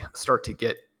once we start to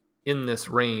get in this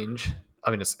range. I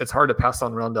mean, it's hard to pass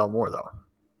on Rondell Moore, though.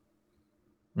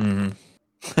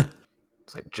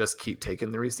 It's like, just keep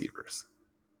taking the receivers.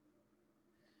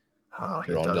 Oh,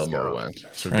 he Rondell does Moore go. went.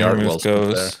 So Garrett Wilson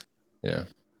goes. There. Yeah.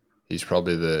 He's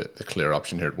probably the clear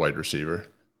option here at wide receiver.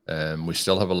 We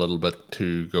still have a little bit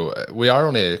to go. We are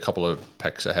only a couple of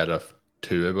picks ahead of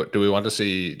Tua, but do we want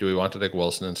to take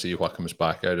Wilson and see what comes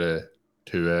back out of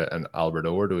Tua and Albert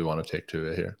O, or do we want to take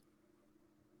Tua here?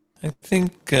 I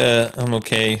think I'm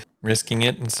okay risking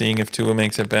it and seeing if Tua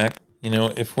makes it back.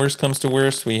 If worst comes to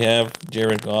worst, we have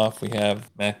Jared Goff, we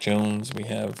have Mac Jones, we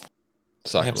have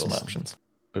some options.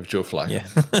 We have Joe Flacco.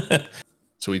 Yeah.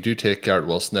 So we do take Garrett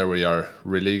Wilson there. We are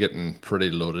really getting pretty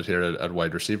loaded here at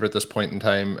wide receiver at this point in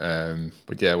time.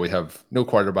 But yeah, we have no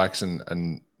quarterbacks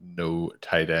and no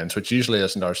tight ends, which usually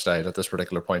isn't our style at this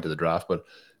particular point of the draft, but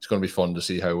it's going to be fun to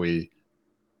see how we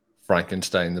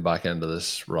Frankenstein the back end of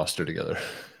this roster together.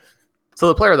 So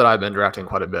the player that I've been drafting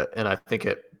quite a bit, and I think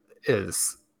it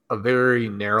is a very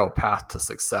narrow path to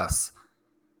success,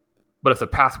 but if the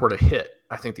path were to hit,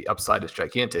 I think the upside is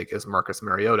gigantic, is Marcus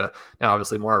Mariota. Now,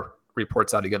 obviously, more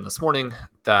reports out again this morning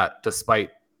that despite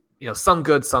some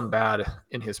good, some bad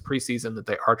in his preseason, that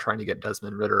they are trying to get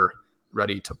Desmond Ridder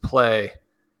ready to play.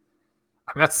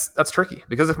 I mean, that's tricky,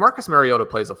 because if Marcus Mariota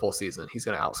plays a full season, he's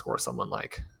going to outscore someone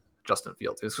like Justin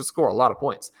Fields. He's going to score a lot of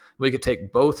points. We could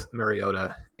take both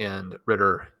Mariota and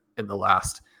Ridder in the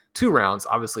last 2 rounds.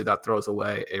 Obviously, that throws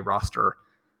away a roster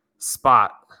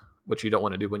spot, which you don't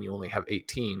want to do when you only have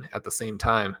 18. At the same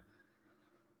time,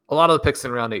 a lot of the picks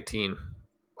in round 18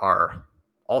 are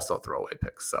also throwaway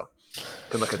picks. So you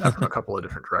can look at that from a couple of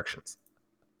different directions.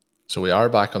 So we are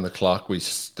back on the clock. We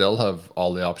still have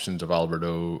all the options of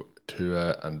Alberto,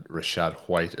 Tua, and Rashad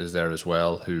White is there as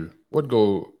well, who would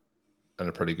go in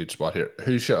a pretty good spot here.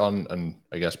 Who's on? And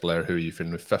I guess, Blair, who are you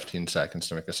feeling with 15 seconds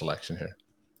to make a selection here?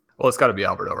 Well, it's got to be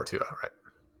Alberto or Tua, right?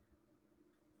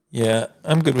 Yeah,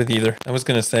 I'm good with either. I was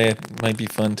going to say it might be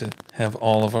fun to have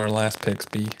all of our last picks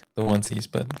be the onesies,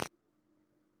 but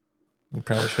we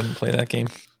probably shouldn't play that game.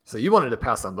 So you wanted to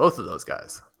pass on both of those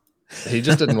guys. He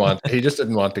just didn't want. He just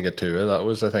didn't want to get to it. That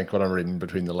was, I think, what I'm reading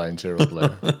between the lines here with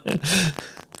Blair.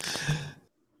 If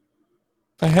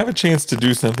I have a chance to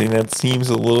do something that seems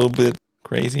a little bit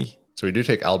crazy. So we do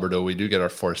take Alberto. We do get our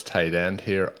first tight end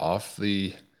here off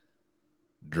the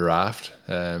draft.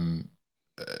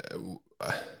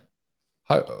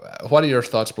 What are your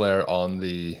thoughts, Blair, on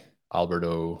the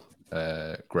Alberto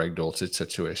Greg Dulcich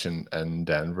situation in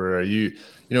Denver? Are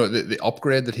the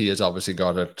upgrade that he has obviously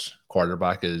got at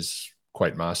quarterback is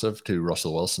quite massive to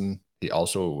Russell Wilson. He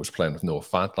also was playing with Noah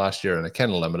Fant last year in a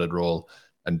kind of limited role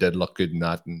and did look good in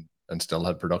that and still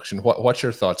had production. What's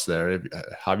your thoughts there?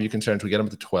 Have you concerns? We get him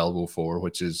at the 1204,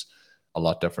 which is a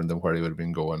lot different than where he would have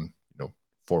been going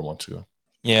 4 months ago.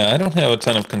 Yeah, I don't have a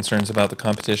ton of concerns about the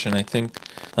competition. I think,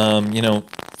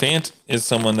 Fant is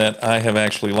someone that I have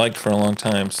actually liked for a long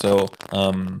time. So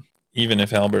even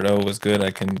if Alberto was good,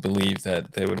 I can believe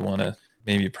that they would want to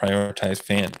maybe prioritize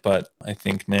Fant. But I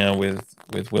think now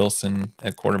with Wilson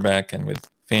at quarterback and with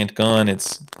Fant gone,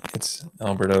 it's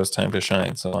Alberto's time to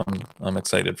shine. So I'm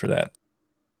excited for that.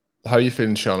 How are you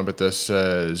feeling, Sean, about this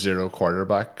zero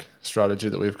quarterback strategy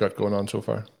that we've got going on so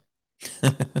far?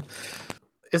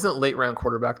 Isn't late round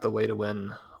quarterback the way to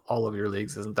win all of your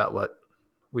leagues? Isn't that what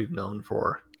we've known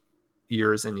for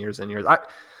years and years and years?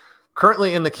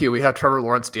 Currently in the queue, we have Trevor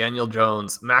Lawrence, Daniel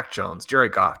Jones, Mac Jones,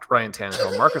 Jared Goff, Ryan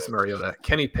Tannehill, Marcus Mariota,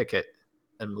 Kenny Pickett,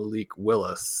 and Malik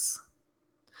Willis.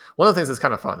 One of the things that's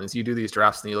kind of fun is you do these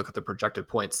drafts and you look at the projected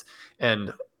points,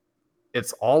 and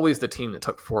it's always the team that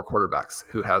took 4 quarterbacks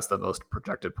who has the most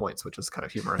projected points, which is kind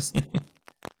of humorous.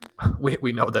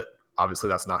 We know that obviously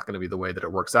that's not going to be the way that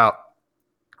it works out.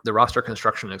 The Roster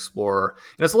Construction Explorer,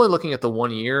 and it's only looking at the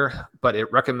 1 year, but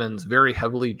it recommends very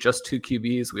heavily just 2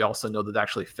 QBs. We also know that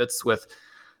actually fits with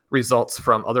results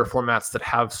from other formats that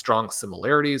have strong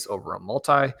similarities over a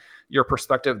multi-year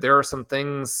perspective. There are some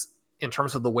things in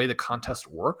terms of the way the contest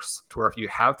works to where if you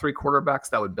have 3 quarterbacks,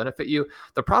 that would benefit you.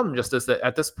 The problem just is that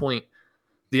at this point,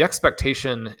 the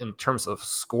expectation in terms of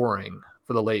scoring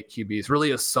for the late QBs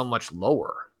really is so much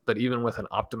lower that even with an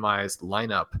optimized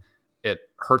lineup, it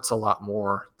hurts a lot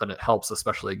more than it helps,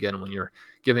 especially again when you're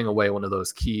giving away one of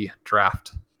those key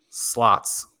draft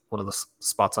slots, one of the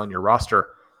spots on your roster.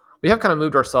 We have kind of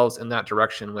moved ourselves in that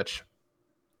direction, which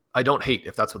I don't hate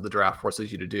if that's what the draft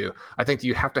forces you to do. I think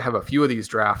you have to have a few of these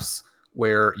drafts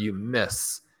where you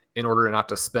miss in order not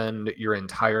to spend your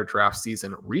entire draft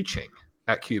season reaching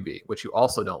at QB, which you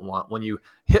also don't want. When you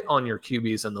hit on your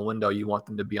QBs in the window, you want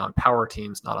them to be on power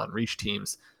teams, not on reach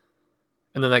teams.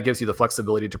 And then that gives you the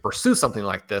flexibility to pursue something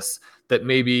like this that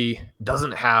maybe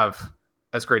doesn't have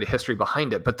as great a history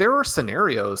behind it. But there are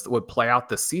scenarios that would play out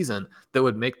this season that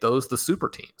would make those the super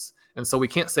teams. And so we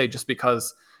can't say just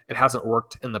because it hasn't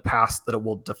worked in the past that it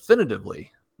will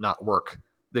definitively not work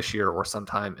this year or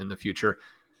sometime in the future.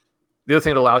 The other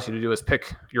thing it allows you to do is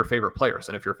pick your favorite players.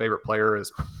 And if your favorite player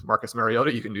is Marcus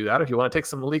Mariota, you can do that. If you want to take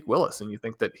some Malik Willis and you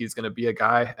think that he's going to be a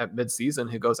guy at midseason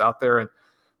who goes out there and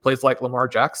plays like Lamar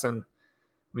Jackson,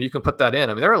 I mean, you can put that in.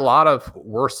 I mean, there are a lot of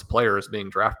worse players being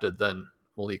drafted than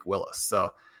Malik Willis.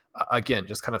 So again,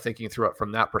 just kind of thinking through it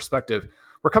from that perspective.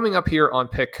 We're coming up here on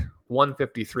pick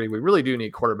 153. We really do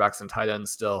need quarterbacks and tight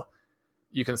ends still.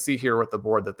 You can see here with the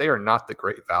board that they are not the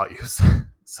great values.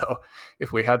 So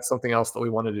if we had something else that we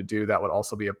wanted to do, that would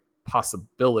also be a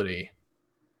possibility.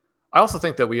 I also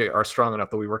think that we are strong enough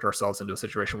that we worked ourselves into a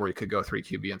situation where we could go 3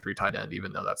 QB and 3 tight end,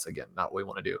 even though that's, again, not what we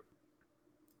want to do.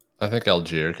 I think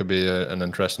Algier could be an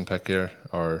interesting pick here,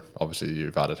 or obviously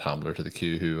you've added Hamler to the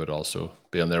queue, who would also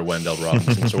be on there. Wendell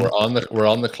Robinson. So we're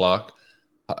on the clock.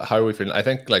 How are we feeling? I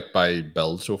think like by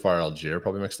build so far, Algier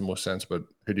probably makes the most sense. But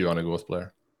who do you want to go with,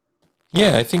 Blair?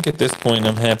 Yeah, I think at this point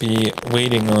I'm happy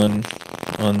waiting on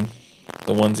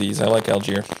the onesies. I like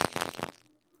Algier.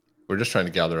 We're just trying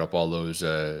to gather up all those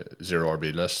zero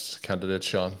RB list candidates,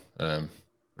 Sean. We're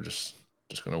just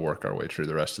going to work our way through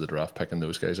the rest of the draft, picking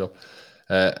those guys up.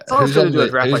 It's always good to do a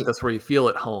draft like this where you feel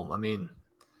at home. I mean,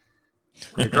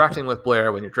 when you're drafting with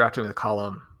Blair, when you're drafting with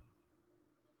Column,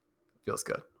 feels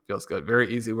good. Feels good.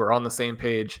 Very easy. We're on the same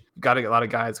page. We've got a lot of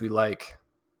guys we like.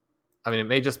 I mean, it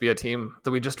may just be a team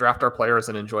that we just draft our players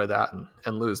and enjoy that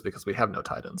and lose because we have no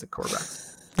tight ends and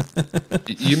quarterbacks.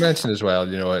 You mentioned as well,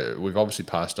 we've obviously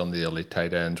passed on the elite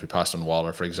tight ends. We passed on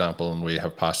Waller, for example, and we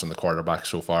have passed on the quarterback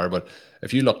so far. But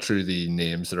if you look through the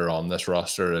names that are on this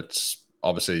roster, it's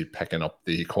obviously picking up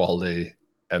the quality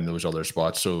in those other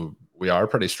spots. So we are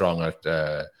pretty strong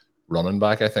at running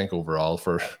back, I think, overall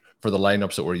for the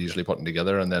lineups that we're usually putting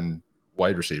together. And then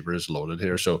wide receiver is loaded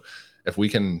here. So if we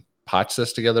can patch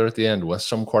this together at the end with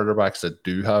some quarterbacks that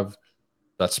do have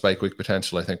that spike week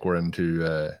potential, I think we're into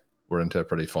a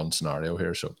pretty fun scenario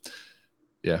here. So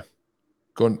yeah,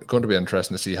 going to be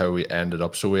interesting to see how we ended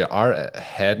up. So we are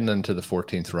heading into the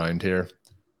 14th round here.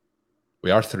 We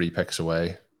are 3 picks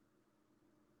away.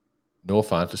 Noah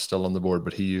Fant is still on the board,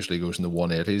 but he usually goes in the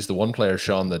 180s. The one player,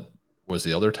 Sean, that was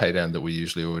the other tight end that we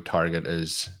usually would target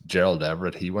is Gerald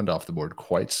Everett. He went off the board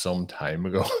quite some time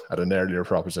ago at an earlier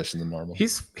proposition than normal.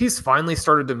 He's finally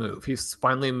started to move. He's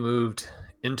finally moved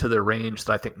into the range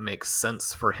that I think makes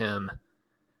sense for him.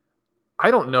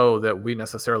 I don't know that we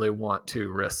necessarily want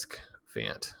to risk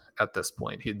Fant at this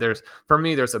point. For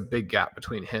me, there's a big gap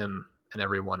between him and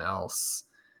everyone else,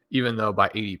 even though by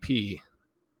ADP,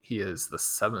 he is the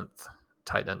 7th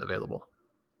tight end available.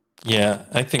 Yeah,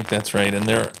 I think that's right. And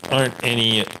there aren't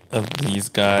any of these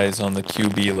guys on the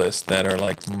QB list that are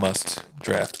like must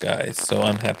draft guys. So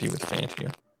I'm happy with Fant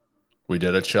here. We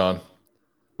did it, Sean.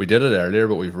 We did it earlier,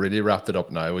 but we've really wrapped it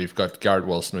up now. We've got Garrett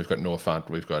Wilson, we've got Noah Fant,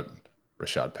 we've got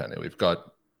Rashad Penny, we've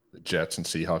got the Jets and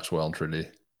Seahawks well and truly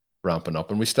ramping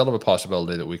up. And we still have a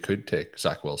possibility that we could take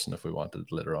Zach Wilson if we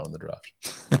wanted later on in the draft.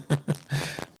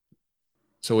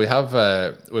 So we have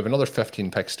another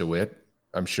 15 picks to wait.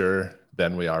 I'm sure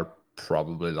then we are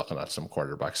probably looking at some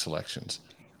quarterback selections.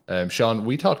 Sean,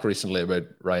 we talked recently about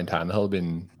Ryan Tannehill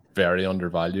being very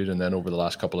undervalued, and then over the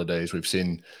last couple of days, we've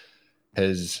seen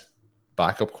his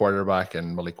backup quarterback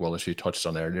and Malik Willis, who you touched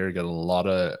on earlier, get a lot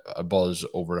of a buzz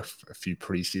over a few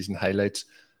preseason highlights.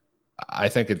 I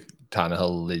think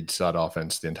Tannehill leads that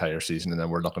offense the entire season, and then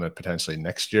we're looking at potentially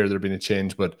next year there being a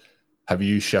change. But have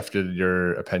you shifted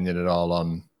your opinion at all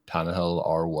on Tannehill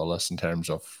or Willis in terms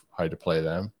of how to play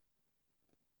them?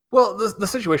 Well, the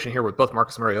situation here with both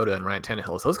Marcus Mariota and Ryan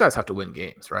Tannehill is those guys have to win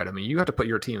games, right? I mean, you have to put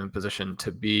your team in position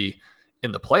to be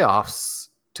in the playoffs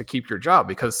to keep your job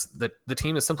because the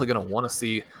team is simply going to want to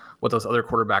see what those other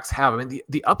quarterbacks have. I mean,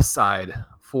 the upside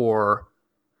for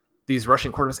these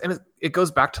rushing quarterbacks, and it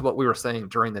goes back to what we were saying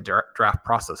during the draft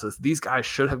process, is these guys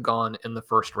should have gone in the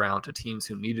first round to teams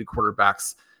who needed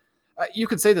quarterbacks. You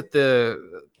could say that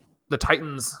the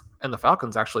Titans and the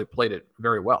Falcons actually played it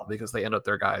very well because they end up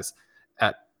their guys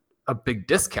at a big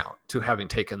discount to having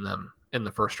taken them in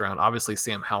the first round. Obviously,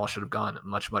 Sam Howell should have gone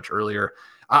much, much earlier.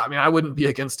 I mean, I wouldn't be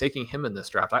against taking him in this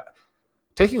draft.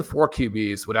 Taking 4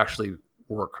 QBs would actually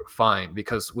work fine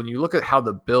because when you look at how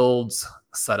the build's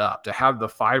set up, to have the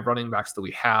 5 running backs that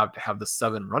we have, to have the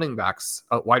 7 running backs,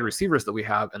 wide receivers that we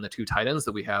have, and the 2 tight ends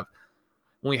that we have,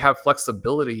 when we have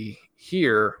flexibility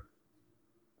here,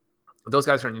 those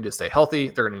guys are going to need to stay healthy.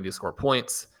 They're going to need to score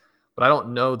points. But I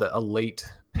don't know that a late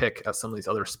pick at some of these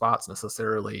other spots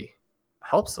necessarily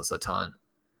helps us a ton.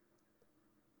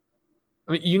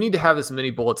 I mean, you need to have as many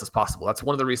bullets as possible. That's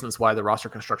one of the reasons why the Roster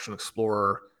Construction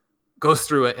Explorer goes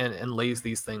through it and lays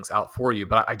these things out for you.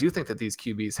 But I do think that these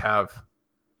QBs have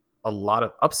a lot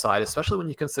of upside, especially when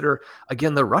you consider,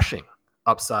 again, the rushing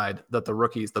upside that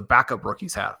the backup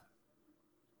rookies have.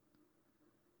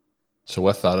 So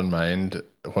with that in mind,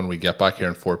 when we get back here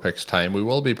in 4 picks time, we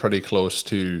will be pretty close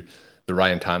to the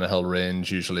Ryan Tannehill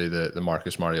range. Usually the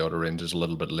Marcus Mariota range is a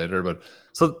little bit later. But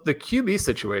so the QB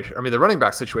situation, the running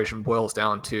back situation boils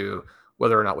down to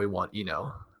whether or not we want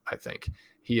Eno. I think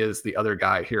he is the other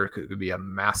guy here who could be a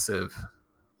massive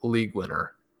league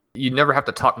winner. You never have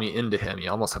to talk me into him. You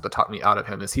almost have to talk me out of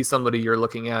him. Is he somebody you're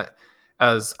looking at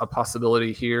as a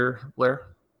possibility here, Blair?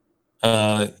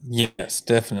 Yes,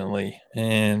 definitely.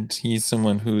 And he's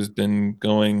someone who's been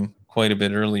going quite a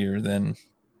bit earlier than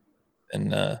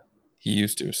he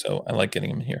used to. So I like getting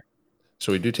him here.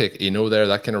 So we do take Eno there.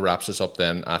 That kind of wraps us up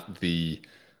then at the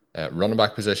running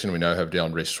back position. We now have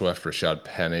DeAndre Swift, Rashad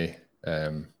Penny,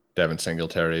 Devin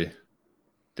Singletary,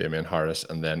 Damian Harris,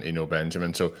 and then Eno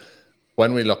Benjamin. So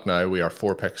when we look now, we are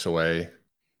 4 picks away.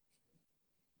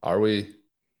 Are we?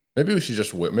 Maybe we should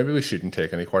just wait. Maybe we shouldn't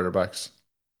take any quarterbacks.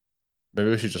 Maybe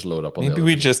we should just load up on Maybe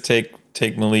we just take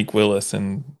Malik Willis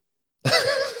and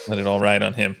let it all ride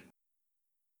on him.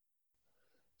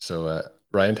 So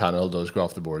Ryan Tannehill does go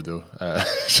off the board though.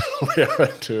 So we are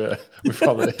into we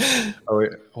probably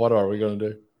what are we going to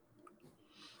do?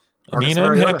 I mean,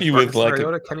 I'm happy with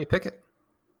Mariota, Kenny Pickett.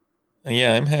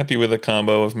 Yeah, I'm happy with a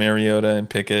combo of Mariota and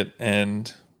Pickett,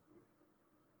 and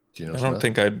I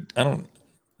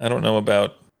don't know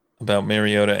about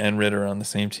Mariota and Ritter on the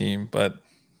same team, but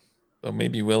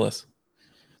maybe Willis.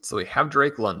 So we have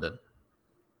Drake London.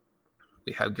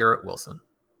 We have Garrett Wilson.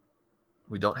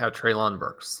 We don't have Treylon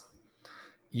Burks.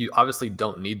 You obviously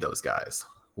don't need those guys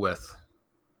with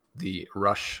the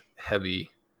rush-heavy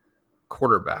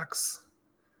quarterbacks.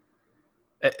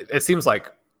 It seems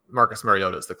like Marcus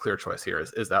Mariota is the clear choice here.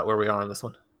 Is that where we are on this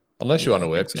one? Unless you want to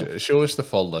wait, show us the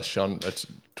full list, Sean. It's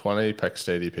 20 picks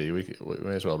to ADP. We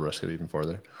may as well risk it even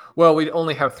further. Well, we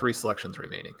only have 3 selections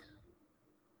remaining.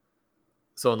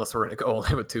 So unless we're going to go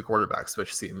only with 2 quarterbacks,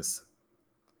 which seems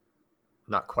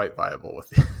not quite viable with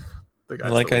the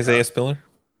guys. Like Isaiah Spiller?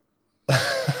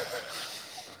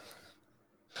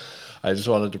 I just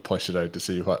wanted to push it out to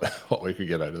see what we could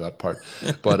get out of that part.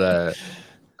 But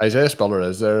Isaiah Spiller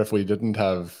is there. If we didn't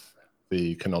have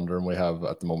the conundrum we have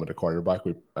at the moment at quarterback,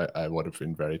 I would have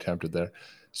been very tempted there.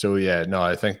 So yeah, no,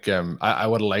 I think I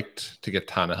would have liked to get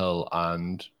Tannehill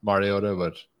and Mariota,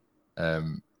 but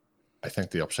I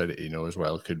think the upside of Eno as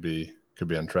well could be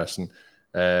interesting.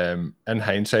 In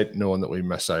hindsight, knowing that we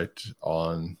miss out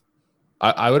on,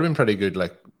 I would have been pretty good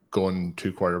like going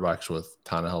 2 quarterbacks with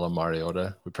Tannehill and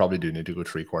Mariota. We probably do need to go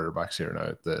 3 quarterbacks here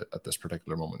now at this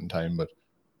particular moment in time, but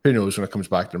who knows, when it comes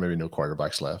back, there may be no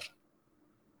quarterbacks left.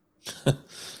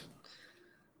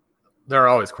 There are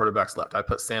always quarterbacks left. I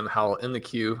put Sam Howell in the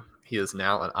queue. He is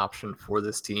now an option for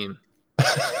this team.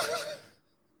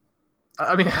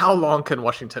 I mean, how long can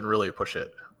Washington really push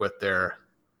it with their...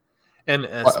 And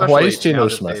why is Geno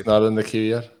Smith not in the queue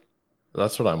yet?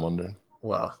 That's what I'm wondering.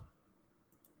 Well,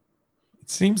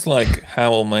 it seems like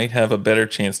Howell might have a better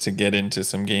chance to get into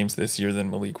some games this year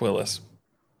than Malik Willis.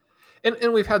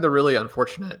 And we've had the really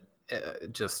unfortunate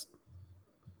just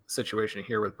situation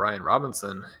here with Brian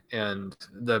Robinson, and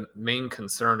the main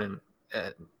concern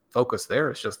and focus there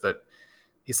is just that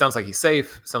he sounds like he's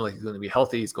safe, sounds like he's going to be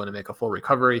healthy, he's going to make a full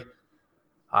recovery.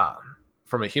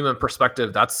 From a human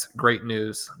perspective, that's great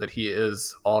news that he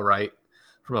is all right.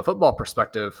 From a football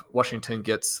perspective, Washington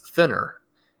gets thinner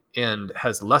and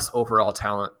has less overall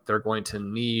talent. They're going to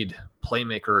need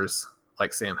playmakers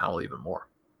like Sam Howell even more.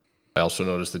 I also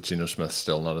noticed that Geno Smith's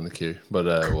still not in the queue, but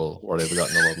we'll worry about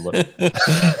that in a little bit.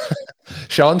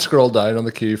 Sean scrolled down on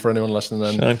the queue for anyone listening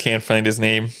in. Sean can't find his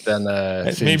name. Then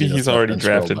maybe he's already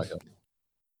drafted.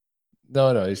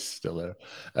 No, he's still there.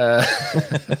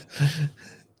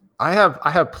 I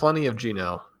have plenty of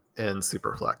Geno in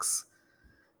Superflex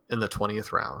in the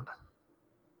 20th round.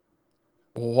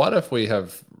 What if we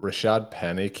have Rashad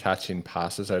Penny catching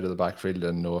passes out of the backfield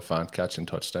and Noah Fant catching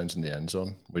touchdowns in the end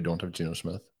zone? We don't have Geno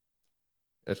Smith.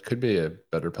 It could be a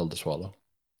bitter pill to swallow.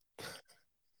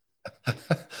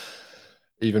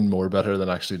 Even more bitter than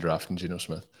actually drafting Geno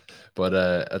Smith. But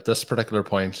at this particular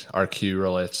point, our queue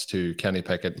relates to Kenny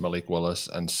Pickett, Malik Willis,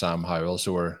 and Sam Howell.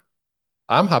 So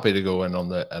I'm happy to go in on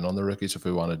the rookies if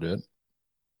we want to do it.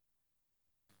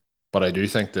 But I do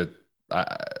think that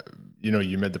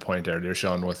you made the point earlier,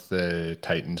 Sean, with the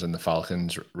Titans and the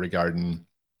Falcons regarding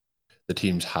the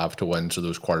teams have to win, so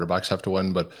those quarterbacks have to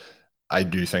win. But I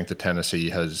do think that Tennessee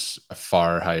has a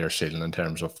far higher ceiling in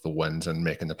terms of the wins and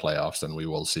making the playoffs than we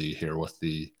will see here with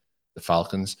the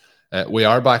Falcons. We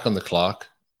are back on the clock.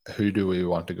 Who do we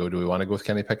want to go? Do we want to go with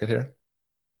Kenny Pickett here?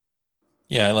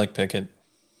 Yeah, I like Pickett.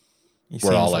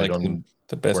 We're all out on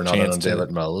the best. We're not chance on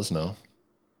David Mills, no.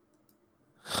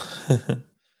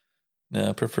 No,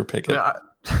 I prefer Pickett.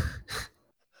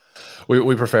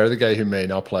 We prefer the guy who may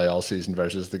not play all season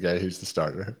versus the guy who's the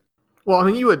starter. Well, I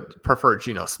mean, you would prefer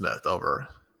Geno Smith over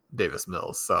Davis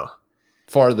Mills, so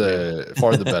for the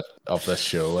bit of this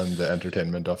show and the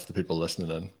entertainment of the people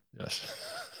listening in, yes.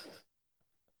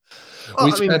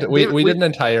 Well, we did an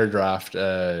entire draft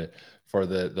for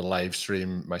the live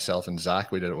stream. Myself and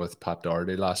Zach, we did it with Pat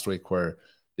Doherty last week, where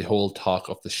the whole talk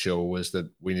of the show was that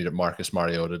we needed Marcus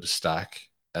Mariota to stack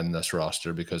in this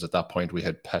roster, because at that point we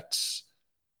had Pitts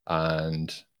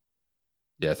and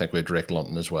I think we had Drake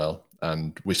London as well.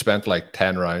 And we spent like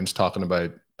 10 rounds talking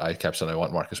about, I kept saying I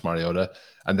want Marcus Mariota,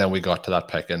 and then we got to that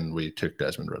pick and we took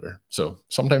Desmond Ridder. So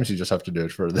sometimes you just have to do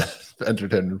it for the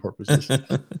entertainment purposes.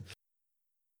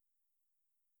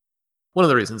 One of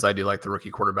the reasons I do like the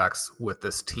rookie quarterbacks with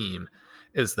this team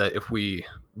is that if we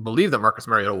believe that Marcus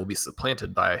Mariota will be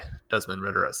supplanted by Desmond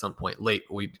Ridder at some point late,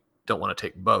 we don't want to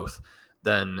take both,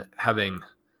 then having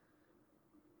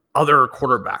other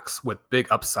quarterbacks with big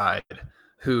upside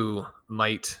who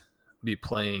might be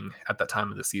playing at that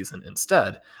time of the season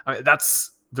instead, I mean,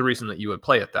 that's the reason that you would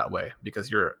play it that way, because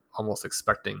you're almost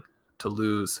expecting to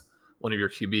lose one of your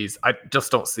QBs. I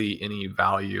just don't see any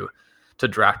value to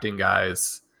drafting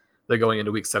guys that going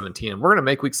into week 17. And we're going to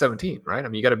make week 17, right? I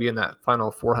mean, you got to be in that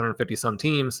final 450 some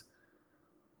teams.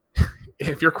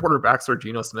 If your quarterbacks are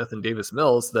Geno Smith and Davis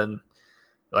Mills, then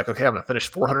you're like, okay, I'm going to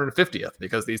finish 450th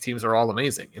because these teams are all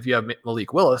amazing. If you have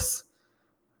Malik Willis,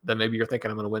 then maybe you're thinking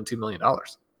I'm going to win $2 million.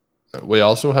 We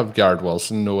also have Garrett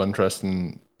Wilson. No interest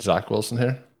in Zach Wilson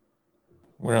here.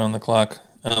 We're on the clock.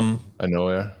 I know,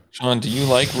 yeah. Sean, do you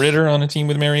like Ridder on a team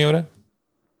with Mariota?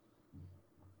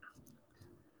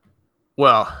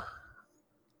 Well,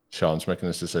 Sean's making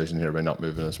this decision here by not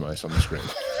moving his mouse on the screen.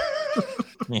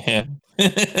 Yeah.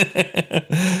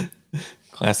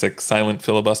 Classic silent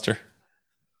filibuster.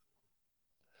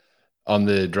 On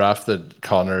the draft that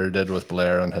Connor did with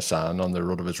Blair and Hassan on the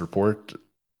RotoViz report,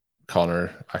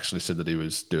 Connor actually said that he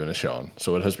was doing a Sean.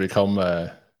 So it has become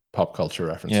a pop culture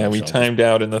reference. Yeah, we Sean. timed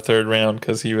out in the third round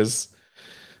because he was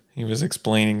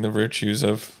explaining the virtues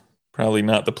of probably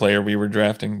not the player we were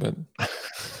drafting, but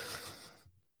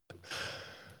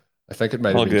I think it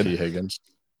might have been T. Higgins.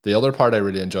 The other part I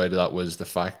really enjoyed of that was the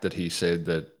fact that he said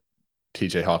that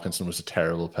TJ Hawkinson was a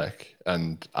terrible pick.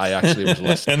 And I actually was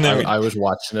listening. I was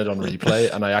watching it on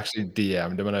replay, and I actually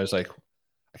DM'd him, and I was like,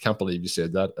 I can't believe you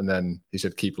said that. And then he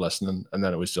said, keep listening. And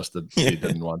then it was just that he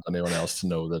didn't want anyone else to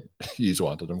know that you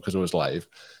wanted him because it was live.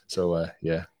 So,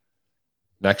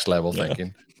 next level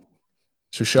thinking.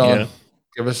 So, Sean,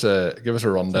 give us a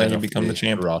rundown of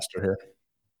the roster here.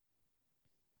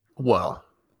 Well,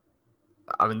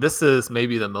 I mean, this is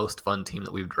maybe the most fun team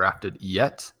that we've drafted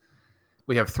yet.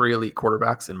 We have 3 elite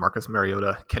quarterbacks in Marcus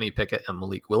Mariota, Kenny Pickett, and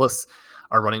Malik Willis.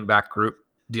 Our running back group,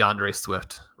 DeAndre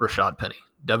Swift, Rashad Penny,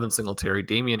 Devin Singletary,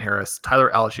 Damian Harris,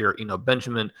 Tyler Algier, Eno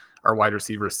Benjamin. Our wide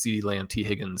receivers, CeeDee Lamb, T.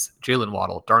 Higgins, Jalen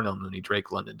Waddle, Darnell Mooney,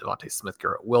 Drake London, Devontae Smith,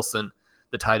 Garrett Wilson.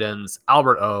 The tight ends,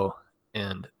 Albert O.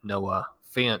 and Noah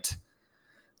Fant.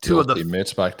 Two of the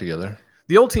teammates back together.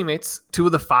 The old teammates, 2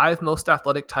 of the 5 most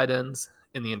athletic tight ends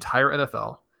in the entire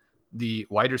NFL. The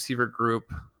wide receiver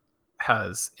group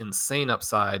has insane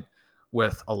upside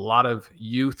with a lot of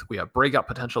youth. We have breakout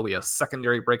potential. We have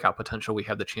secondary breakout potential. We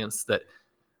have the chance that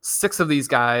 6 of these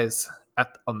guys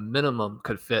at a minimum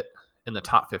could fit in the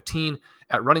top 15.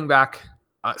 At running back,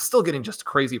 still getting just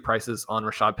crazy prices on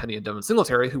Rashad Penny and Devin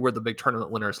Singletary, who were the big tournament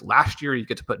winners last year. You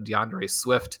get to put DeAndre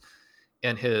Swift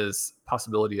and his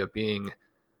possibility of being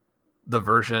the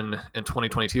version in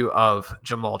 2022 of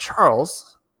Jamal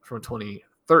Charles from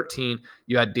 2013.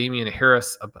 You had Damian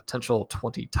Harris, a potential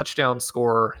 20 touchdown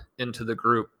scorer, into the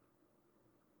group.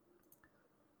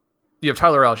 You have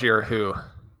Tyler Algier, who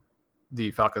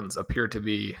the Falcons appear to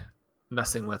be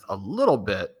messing with a little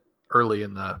bit early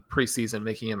in the preseason,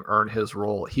 making him earn his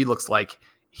role. He looks like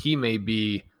he may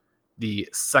be the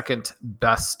second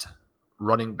best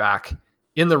running back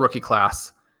in the rookie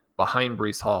class behind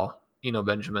Breece Hall, Eno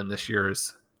Benjamin, this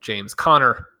year's James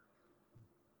Conner.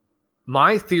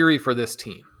 My theory for this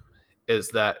team is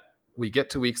that we get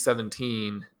to week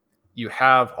 17, you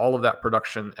have all of that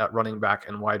production at running back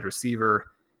and wide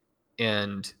receiver,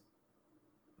 and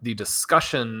the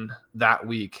discussion that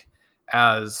week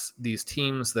as these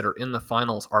teams that are in the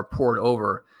finals are poured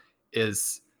over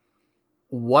is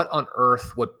what on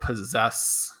earth would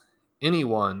possess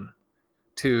anyone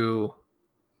to,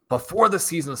 before the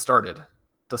season started,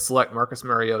 to select Marcus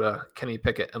Mariota, Kenny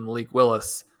Pickett, and Malik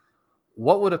Willis.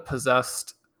 What would have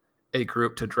possessed a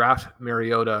group to draft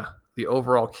Mariota, the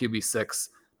overall QB6,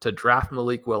 to draft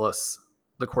Malik Willis,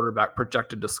 the quarterback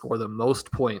projected to score the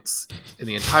most points in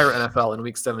the entire NFL in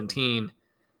week 17?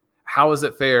 How is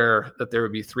it fair that there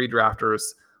would be 3 drafters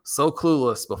so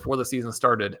clueless before the season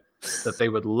started that they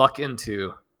would luck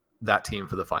into that team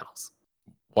for the finals?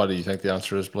 What do you think the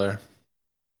answer is, Blair?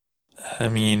 I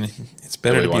mean, it's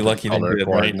better to be lucky than good,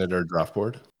 coordinate our draft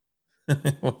board.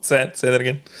 What's that? Say that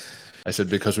again. I said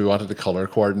because we wanted to color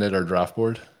coordinate our draft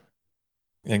board.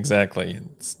 Exactly.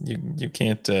 You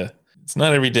can't it's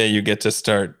not every day you get to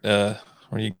start or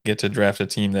you get to draft a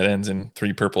team that ends in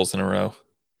 3 purples in a row.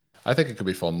 I think it could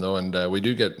be fun though, and we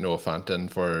do get Noah Fant in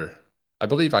for. I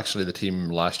believe actually the team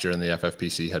last year in the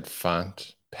FFPC had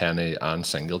Fant, Penny, and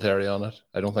Singletary on it.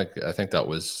 I think that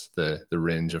was the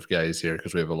range of guys here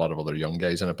because we have a lot of other young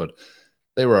guys in it, but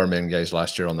they were our main guys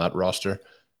last year on that roster.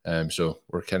 So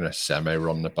we're kind of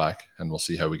semi-running it back, and we'll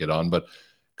see how we get on. But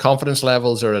confidence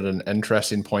levels are at an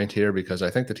interesting point here because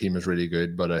I think the team is really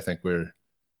good, but I think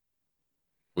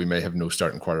we may have no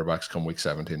starting quarterbacks come week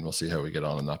 17. We'll see how we get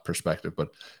on in that perspective. But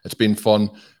it's been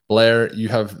fun. Blair, you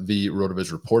have the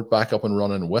RotoViz report back up and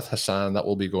running with Hassan. That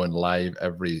will be going live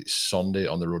every Sunday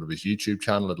on the RotoViz YouTube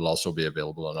channel. It'll also be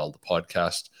available on all the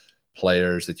podcast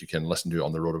players that you can listen to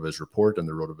on the RotoViz report and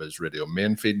the RotoViz radio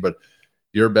main feed. But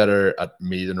you're better at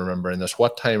me than remembering this.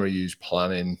 What time are you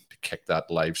planning to kick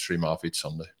that live stream off each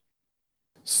Sunday?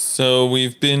 So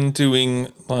we've been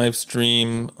doing live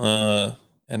stream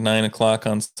at 9 o'clock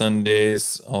on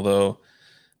Sundays, although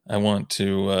I want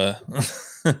to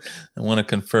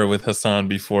confer with Hassan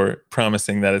before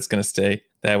promising that it's going to stay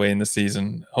that way in the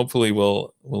season. Hopefully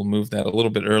we'll move that a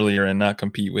little bit earlier and not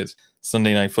compete with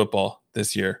Sunday Night Football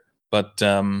this year. But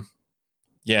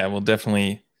yeah, we'll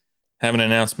definitely have an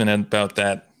announcement about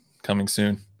that coming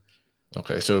soon.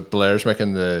 Okay, so Blair's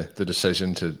making the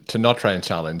decision to not try and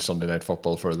challenge Sunday Night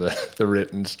Football for the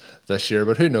ratings this year,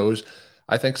 but who knows?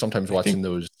 I think sometimes watching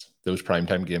those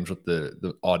primetime games with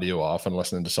the audio off and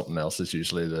listening to something else is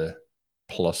usually the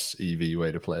plus EV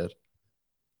way to play it.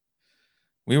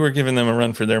 We were giving them a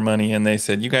run for their money, and they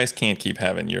said, "You guys can't keep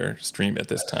having your stream at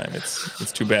this time.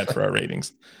 It's too bad for our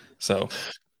ratings." So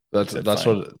that's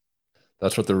what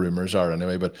the rumors are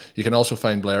anyway. But you can also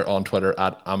find Blair on Twitter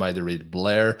at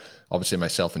 @AmITheReadBlair. Obviously,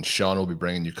 myself and Sean will be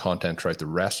bringing you content throughout the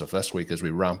rest of this week as we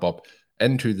ramp up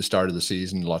into the start of the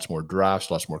season. Lots more drafts,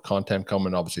 lots more content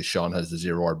coming. Obviously, Sean has the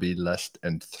 0RB list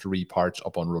in 3 parts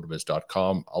up on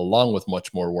rotoviz.com, along with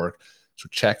much more work. So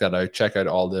check that out. Check out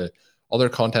all the other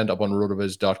content up on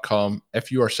rotoviz.com.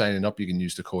 If you are signing up, you can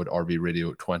use the code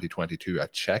RVRadio2022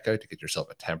 at checkout to get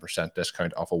yourself a 10%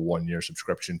 discount off a 1-year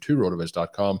subscription to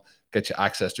rotoviz.com. Get you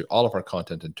access to all of our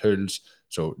content and tools.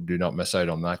 So do not miss out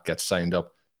on that. Get signed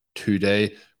up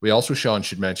today. We also, Sean,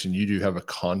 should mention you do have a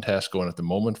contest going at the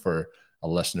moment for a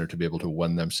listener to be able to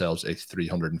win themselves a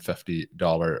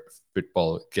 $350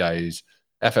 Football Guys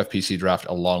FFPC draft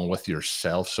along with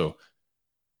yourself. So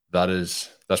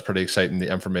that's pretty exciting.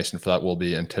 The information for that will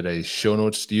be in today's show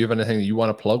notes. Do you have anything you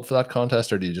want to plug for that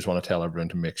contest, or do you just want to tell everyone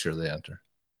to make sure they enter?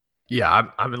 Yeah,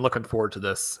 I've been looking forward to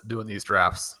this, doing these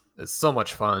drafts. It's so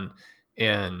much fun,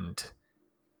 and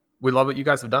we love what you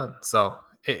guys have done. So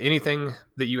anything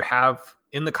that you have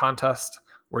in the contest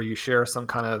where you share some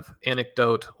kind of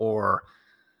anecdote or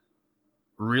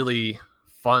really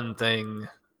fun thing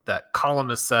that Colin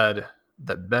has said,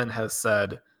 that Ben has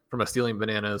said from a Stealing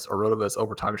Bananas or RotoViz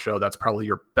Overtime show, that's probably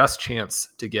your best chance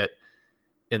to get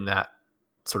in that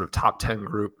sort of top 10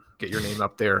 group, get your name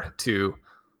up there to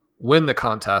win the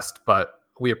contest. But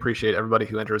we appreciate everybody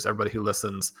who enters, everybody who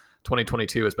listens.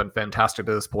 2022 has been fantastic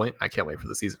to this point. I can't wait for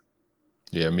the season.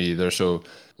 Yeah, me either. So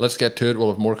let's get to it.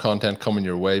 We'll have more content coming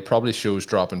your way. Probably shows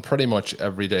dropping pretty much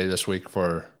every day this week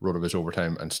for RotoViz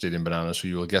Overtime and Stadium Bananas. So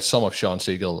you will get some of Sean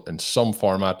Siegel in some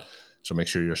format. So make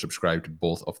sure you're subscribed to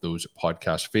both of those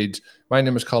podcast feeds. My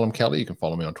name is Colin Kelly. You can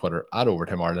follow me on Twitter at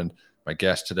Overtime Ireland. My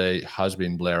guest today has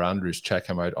been Blair Andrews. Check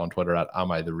him out on Twitter at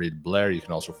 @AmITheReadBlair. You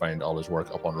can also find all his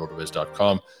work up on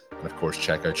rotoviz.com. And of course,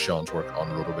 check out Sean's work on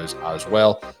RotoViz as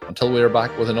well. Until we are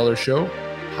back with another show,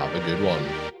 have a good one.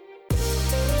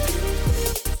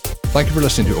 Thank you for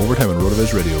listening to Overtime on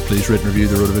RotoViz Radio. Please rate and review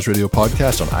the RotoViz Radio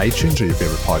podcast on iTunes or your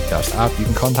favorite podcast app. You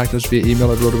can contact us via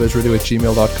email at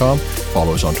rotovizradio@gmail.com.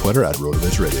 Follow us on Twitter at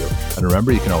RotoViz Radio. And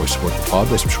remember, you can always support the pod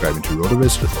by subscribing to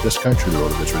RotoViz with a discount through the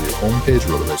RotoViz Radio homepage,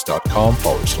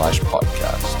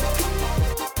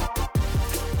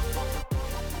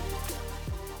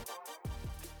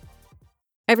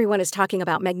 rotoviz.com/podcast. Everyone is talking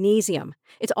about magnesium.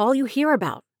 It's all you hear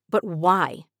about. But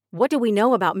why? What do we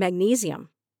know about magnesium?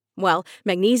 Well,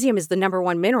 magnesium is the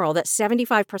 #1 mineral that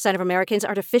 75% of Americans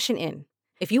are deficient in.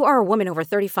 If you are a woman over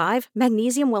 35,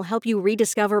 magnesium will help you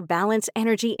rediscover balance,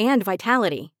 energy, and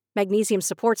vitality. Magnesium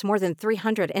supports more than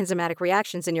 300 enzymatic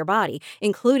reactions in your body,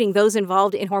 including those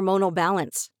involved in hormonal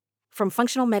balance. From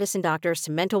functional medicine doctors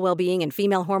to mental well-being and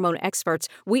female hormone experts,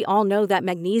 we all know that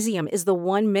magnesium is the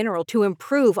one mineral to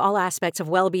improve all aspects of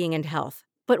well-being and health.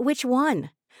 But which one?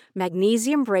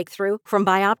 Magnesium Breakthrough from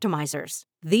Bioptimizers,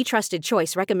 the trusted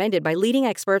choice recommended by leading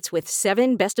experts with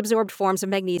 7 best-absorbed forms of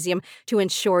magnesium to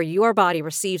ensure your body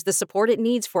receives the support it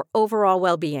needs for overall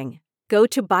well-being. Go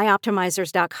to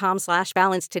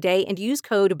bioptimizers.com/balance today and use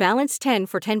code BALANCE10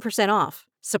 for 10% off.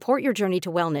 Support your journey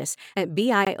to wellness at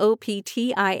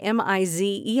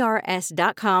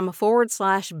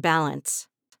bioptimizers.com/balance.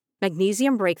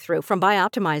 Magnesium Breakthrough from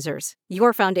Bioptimizers,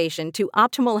 your foundation to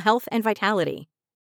optimal health and vitality.